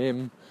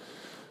anzunehmen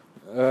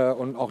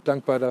und auch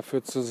dankbar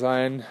dafür zu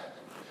sein,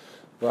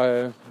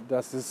 weil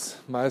das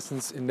ist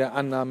meistens in der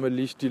Annahme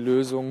liegt die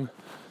Lösung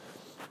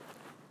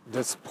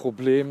des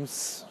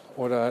Problems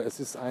oder es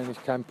ist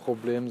eigentlich kein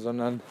Problem,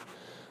 sondern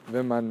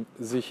wenn man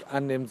sich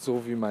annimmt,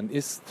 so wie man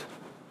ist,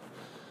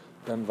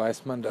 dann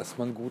weiß man, dass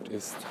man gut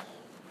ist.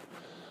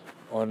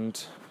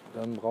 Und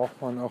dann braucht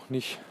man auch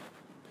nicht,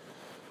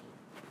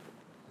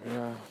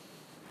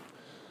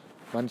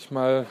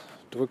 manchmal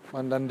drückt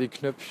man dann die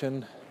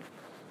Knöpfchen,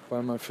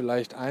 weil man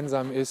vielleicht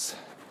einsam ist.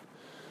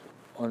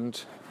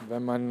 Und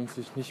wenn man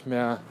nicht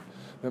mehr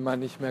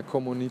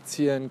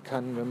kommunizieren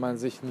kann, wenn man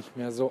sich nicht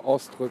mehr so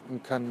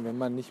ausdrücken kann, wenn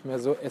man nicht mehr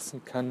so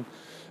essen kann,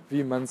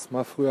 wie man es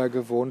mal früher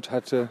gewohnt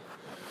hatte,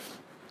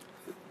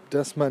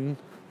 dass man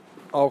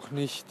auch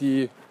nicht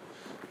die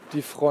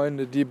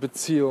Freunde, die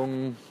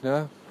Beziehungen,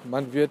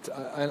 man wird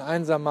ein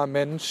einsamer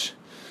Mensch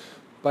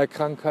bei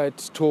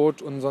Krankheit,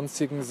 Tod und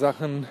sonstigen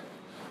Sachen,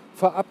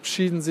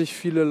 verabschieden sich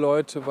viele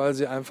Leute, weil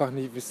sie einfach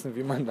nicht wissen,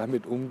 wie man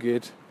damit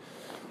umgeht.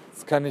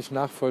 Das kann ich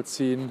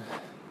nachvollziehen.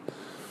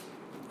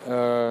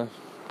 Wer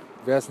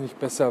es nicht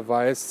besser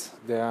weiß,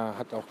 der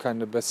hat auch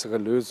keine bessere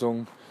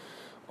Lösung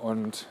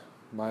und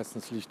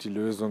meistens liegt die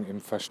Lösung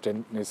im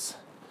Verständnis.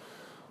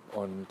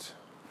 Und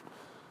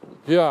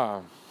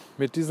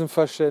mit diesem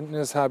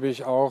Verständnis habe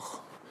ich auch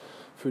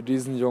für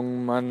diesen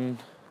jungen Mann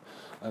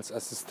als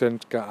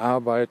Assistent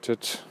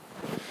gearbeitet,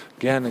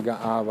 gerne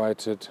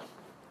gearbeitet,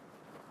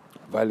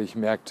 weil ich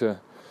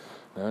merkte,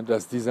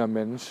 dass dieser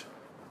Mensch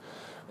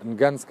ein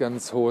ganz,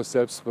 ganz hohes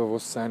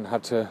Selbstbewusstsein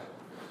hatte,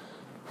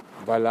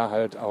 weil er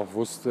halt auch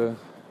wusste,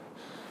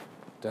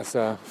 dass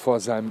er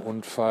vor seinem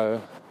Unfall,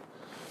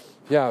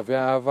 wer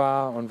er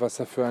war und was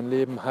er für ein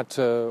Leben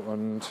hatte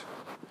und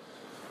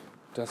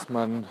dass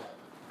man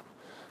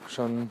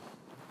schon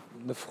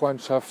eine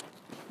Freundschaft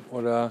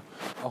oder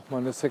auch mal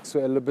eine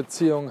sexuelle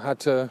Beziehung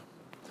hatte.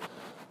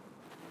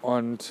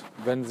 Und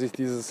wenn sich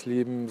dieses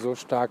Leben so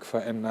stark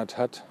verändert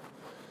hat,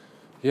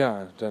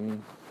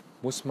 dann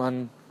muss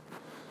man,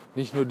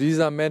 nicht nur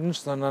dieser Mensch,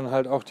 sondern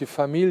halt auch die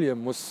Familie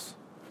muss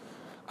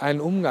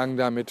einen Umgang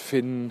damit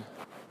finden,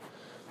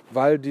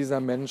 weil dieser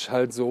Mensch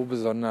halt so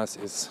besonders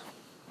ist.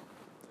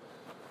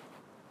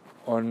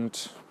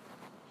 Und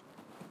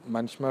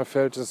manchmal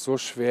fällt es so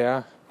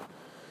schwer,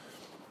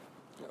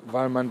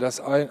 weil man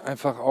das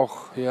einfach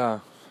auch,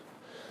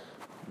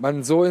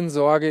 man so in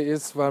Sorge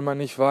ist, weil man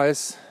nicht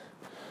weiß,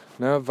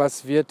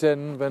 was wird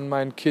denn, wenn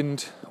mein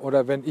Kind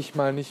oder wenn ich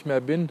mal nicht mehr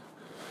bin?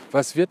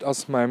 Was wird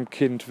aus meinem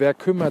Kind? Wer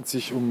kümmert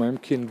sich um mein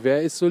Kind?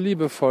 Wer ist so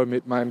liebevoll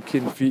mit meinem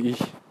Kind wie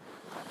ich?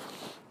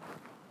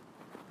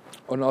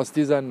 Und aus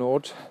dieser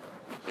Not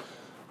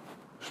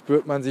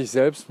spürt man sich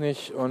selbst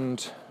nicht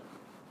und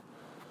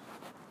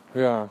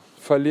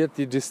verliert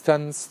die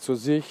Distanz zu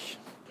sich,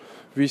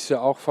 wie ich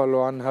sie auch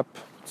verloren habe,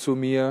 zu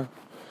mir,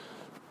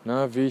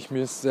 wie ich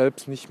mir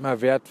selbst nicht mehr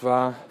wert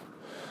war,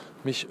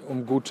 mich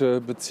um gute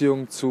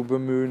Beziehungen zu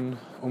bemühen,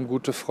 um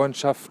gute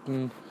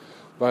Freundschaften,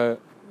 weil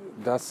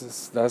das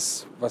ist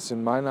das, was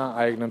in meiner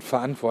eigenen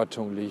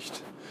Verantwortung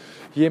liegt.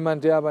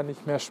 Jemand, der aber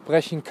nicht mehr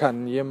sprechen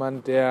kann,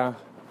 jemand, der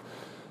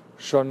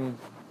schon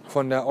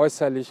von der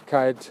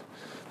Äußerlichkeit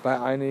bei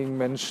einigen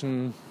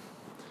Menschen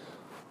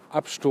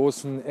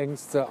Abstoßen,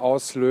 Ängste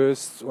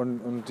auslöst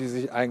und die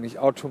sich eigentlich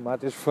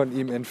automatisch von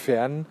ihm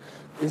entfernen,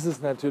 ist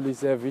es natürlich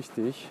sehr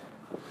wichtig,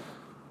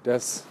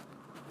 dass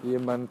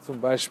jemand zum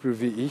Beispiel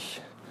wie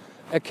ich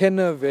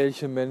erkenne,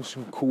 welche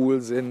Menschen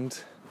cool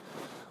sind.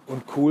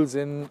 Und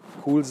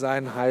cool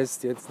sein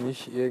heißt jetzt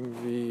nicht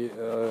irgendwie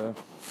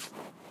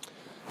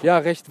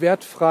recht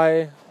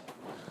wertfrei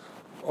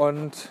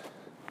und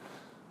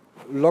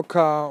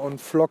locker und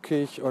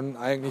flockig und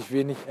eigentlich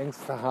wenig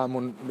Ängste haben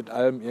und mit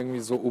allem irgendwie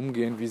so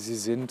umgehen, wie sie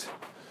sind.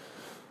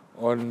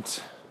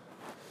 Und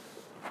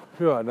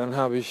dann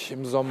habe ich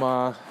im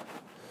Sommer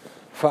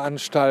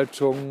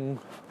Veranstaltungen,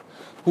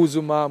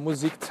 Husuma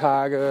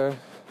Musiktage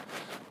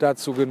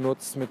dazu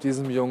genutzt, mit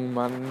diesem jungen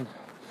Mann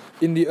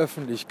in die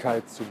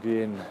Öffentlichkeit zu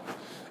gehen.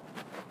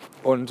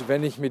 Und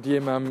wenn ich mit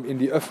jemandem in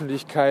die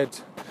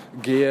Öffentlichkeit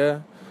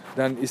gehe,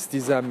 dann ist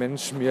dieser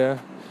Mensch mir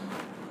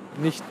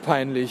nicht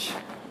peinlich.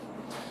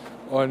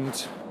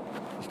 Und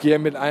ich gehe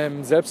mit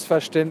einem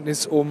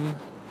Selbstverständnis um,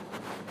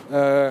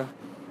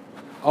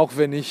 auch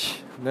wenn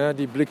ich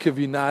die Blicke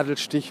wie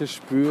Nadelstiche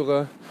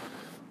spüre,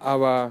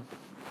 aber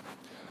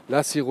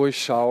lass sie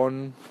ruhig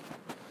schauen.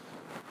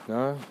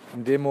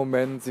 In dem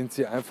Moment sind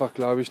sie einfach,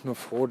 glaube ich, nur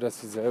froh,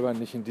 dass sie selber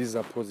nicht in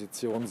dieser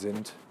Position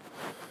sind.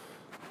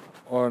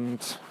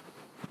 Und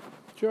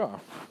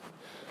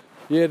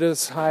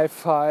jedes High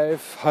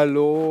Five,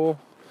 Hallo,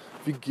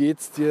 wie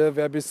geht's dir,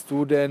 wer bist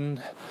du denn,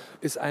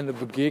 ist eine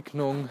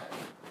Begegnung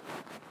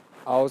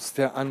aus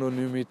der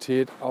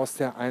Anonymität, aus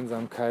der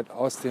Einsamkeit,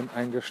 aus dem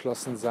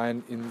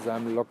Eingeschlossensein in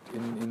seinem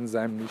Locked-in, in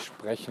seinem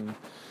Nicht-Sprechen,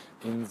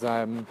 in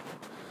seinem,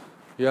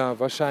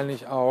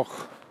 wahrscheinlich auch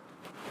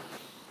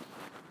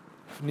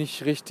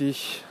nicht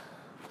richtig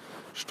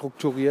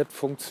strukturiert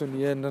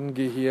funktionierenden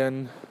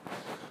Gehirn,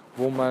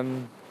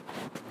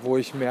 wo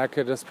ich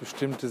merke, dass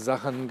bestimmte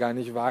Sachen gar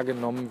nicht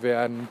wahrgenommen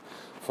werden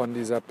von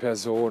dieser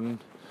Person,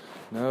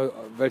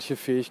 welche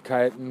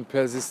Fähigkeiten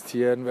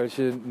persistieren,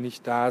 welche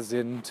nicht da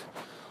sind.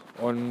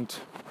 Und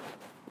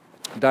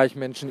da ich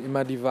Menschen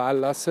immer die Wahl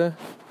lasse,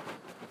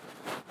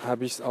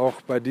 habe ich es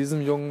auch bei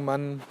diesem jungen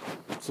Mann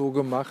so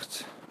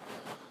gemacht.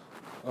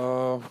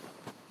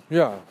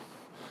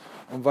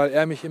 Und weil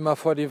er mich immer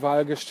vor die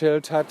Wahl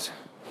gestellt hat,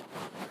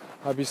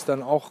 habe ich es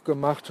dann auch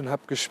gemacht und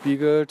habe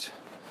gespiegelt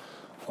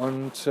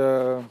und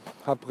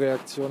habe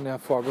Reaktionen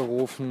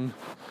hervorgerufen,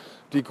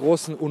 die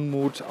großen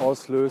Unmut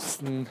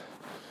auslösten,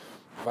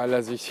 weil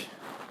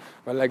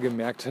er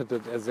gemerkt hat,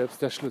 dass er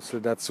selbst der Schlüssel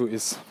dazu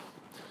ist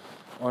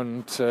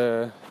und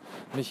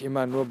nicht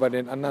immer nur bei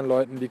den anderen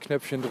Leuten die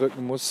Knöpfchen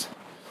drücken muss,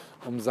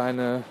 um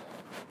sein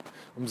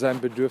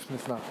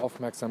Bedürfnis nach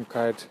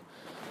Aufmerksamkeit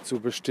zu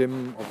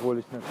bestimmen, obwohl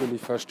ich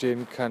natürlich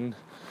verstehen kann,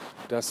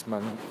 dass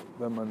man,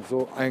 wenn man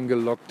so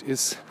eingeloggt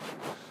ist,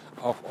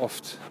 auch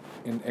oft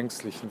in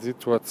ängstlichen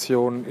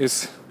Situationen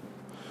ist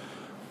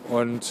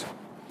und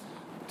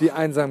die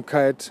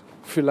Einsamkeit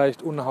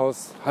vielleicht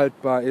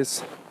unaushaltbar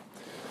ist.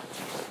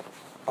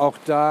 Auch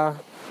da,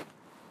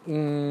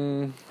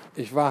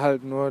 ich war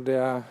halt nur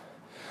der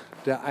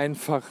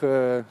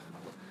einfache,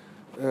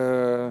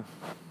 oder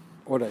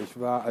ich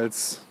war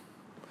als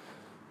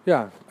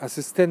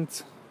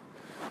Assistent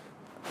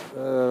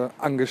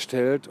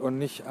angestellt und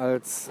nicht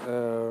als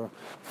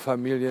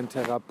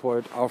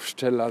Familientherapeut,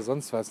 Aufsteller,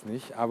 sonst was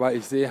nicht. Aber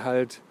ich sehe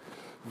halt,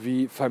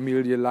 wie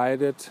Familie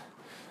leidet,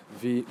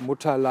 wie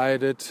Mutter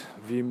leidet,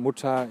 wie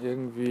Mutter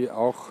irgendwie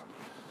auch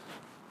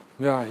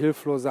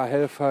hilfloser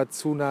Helfer,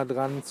 zu nah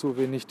dran, zu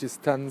wenig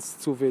Distanz,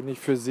 zu wenig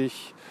für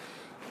sich.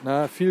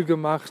 Viel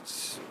gemacht,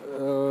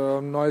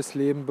 neues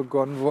Leben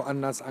begonnen,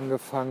 woanders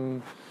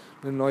angefangen,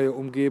 eine neue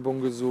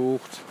Umgebung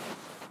gesucht.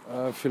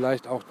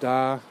 Vielleicht auch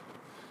da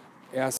erst